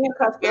Canadian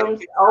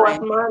customs owe us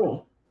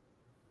money.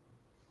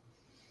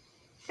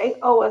 They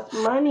owe us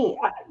money.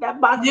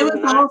 That box it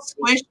was all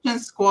squished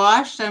and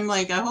squashed. I'm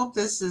like, I hope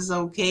this is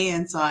okay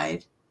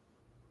inside.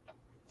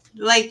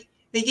 Like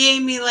they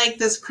gave me like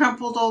this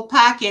crumpled old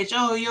package.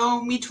 Oh, you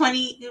owe me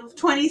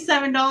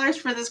 $27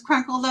 for this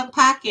crumpled up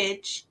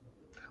package.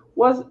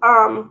 Was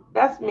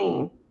that's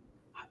mean.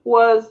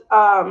 Was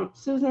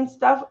Susan's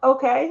stuff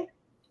okay?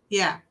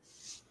 Yeah.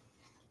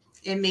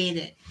 It made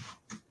it.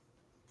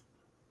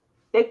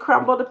 They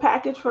crumbled the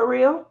package for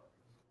real?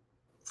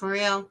 For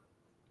real.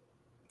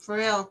 For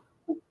real.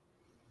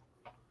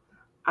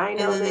 I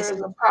know there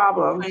is a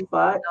problem,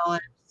 but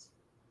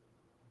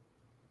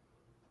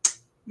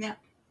Yeah.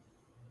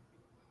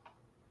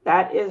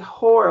 That is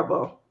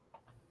horrible.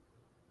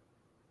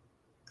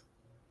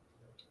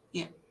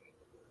 Yeah.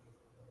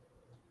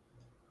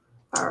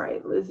 All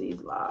right,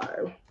 Lizzie's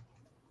live.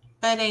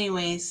 But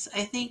anyways,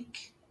 I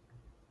think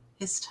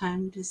it's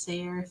time to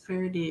say our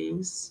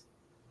farewells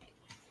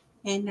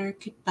and our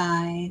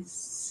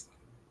goodbyes.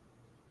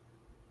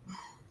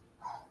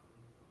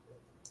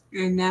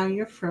 And now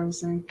you're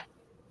frozen.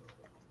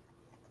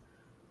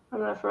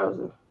 I'm not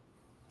frozen.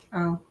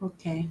 Oh,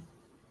 okay.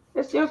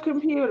 It's your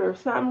computer.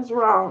 Something's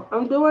wrong.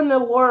 I'm doing the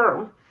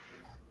worm.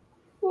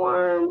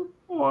 Worm.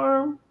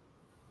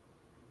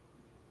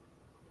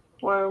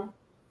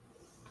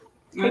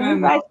 Can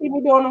you guys see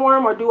me doing the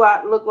worm, or do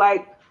I look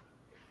like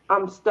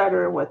I'm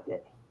stuttering with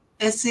it?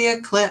 It's the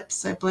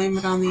eclipse. I blame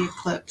it on the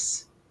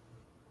eclipse.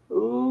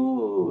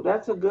 Ooh,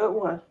 that's a good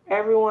one.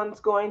 Everyone's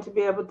going to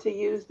be able to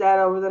use that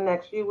over the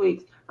next few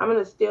weeks. I'm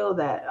going to steal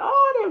that. Oh,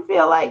 I didn't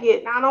feel like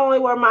it. Not only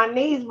were my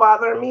knees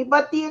bothering me,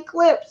 but the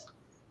eclipse.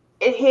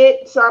 It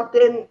hit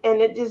something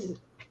and it just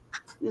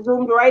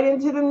zoomed right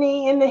into the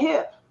knee and the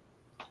hip.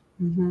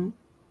 Mm-hmm.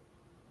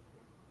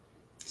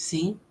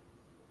 See?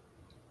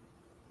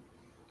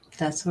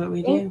 That's what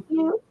we do. It's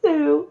you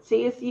too.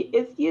 See,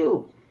 it's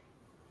you,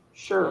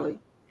 Shirley.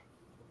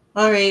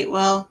 All right.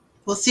 Well,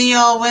 we'll see you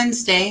all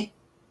Wednesday.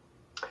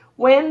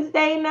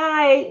 Wednesday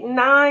night,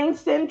 9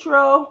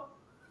 Central,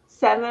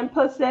 7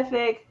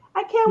 Pacific.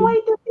 I can't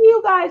wait to see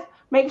you guys.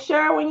 Make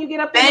sure when you get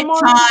up in the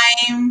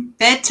morning.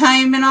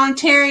 Bedtime in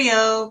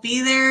Ontario.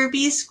 Be there,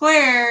 be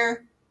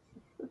square.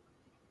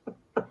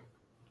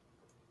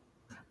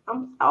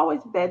 I'm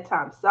always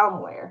bedtime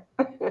somewhere.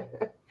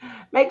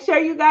 Make sure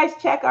you guys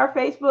check our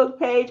Facebook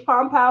page,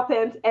 Palm Pal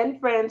Pens and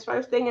Friends,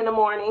 first thing in the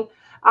morning.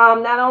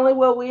 Not only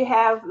will we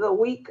have the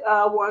week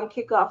one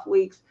kickoff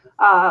weeks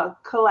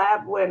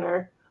collab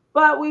winner,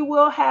 but we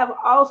will have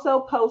also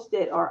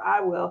posted, or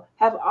I will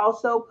have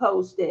also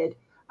posted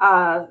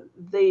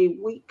the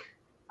week.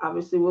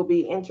 Obviously, we'll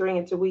be entering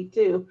into week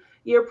 2,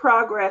 your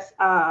progress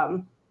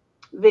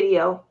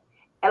video,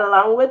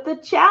 along with the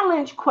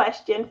challenge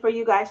question for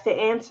you guys to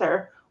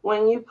answer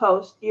when you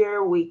post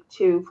your week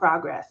 2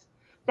 progress.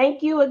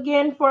 Thank you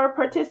again for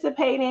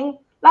participating.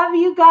 Love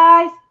you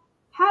guys.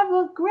 Have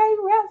a great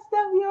rest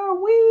of your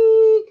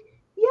week.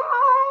 Yay!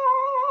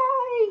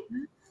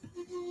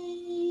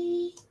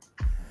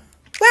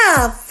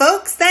 Well,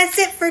 folks, that's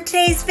it for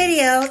today's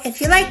video.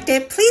 If you liked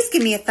it, please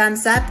give me a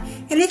thumbs up.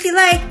 And if you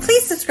like,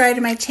 please subscribe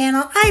to my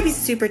channel. I'd be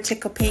super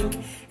tickle pink.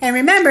 And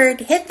remember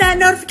to hit that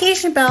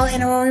notification bell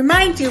and it will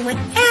remind you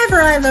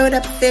whenever I load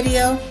up a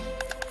video.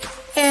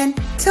 And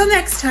till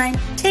next time,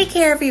 take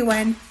care,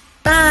 everyone.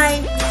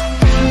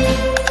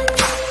 Bye.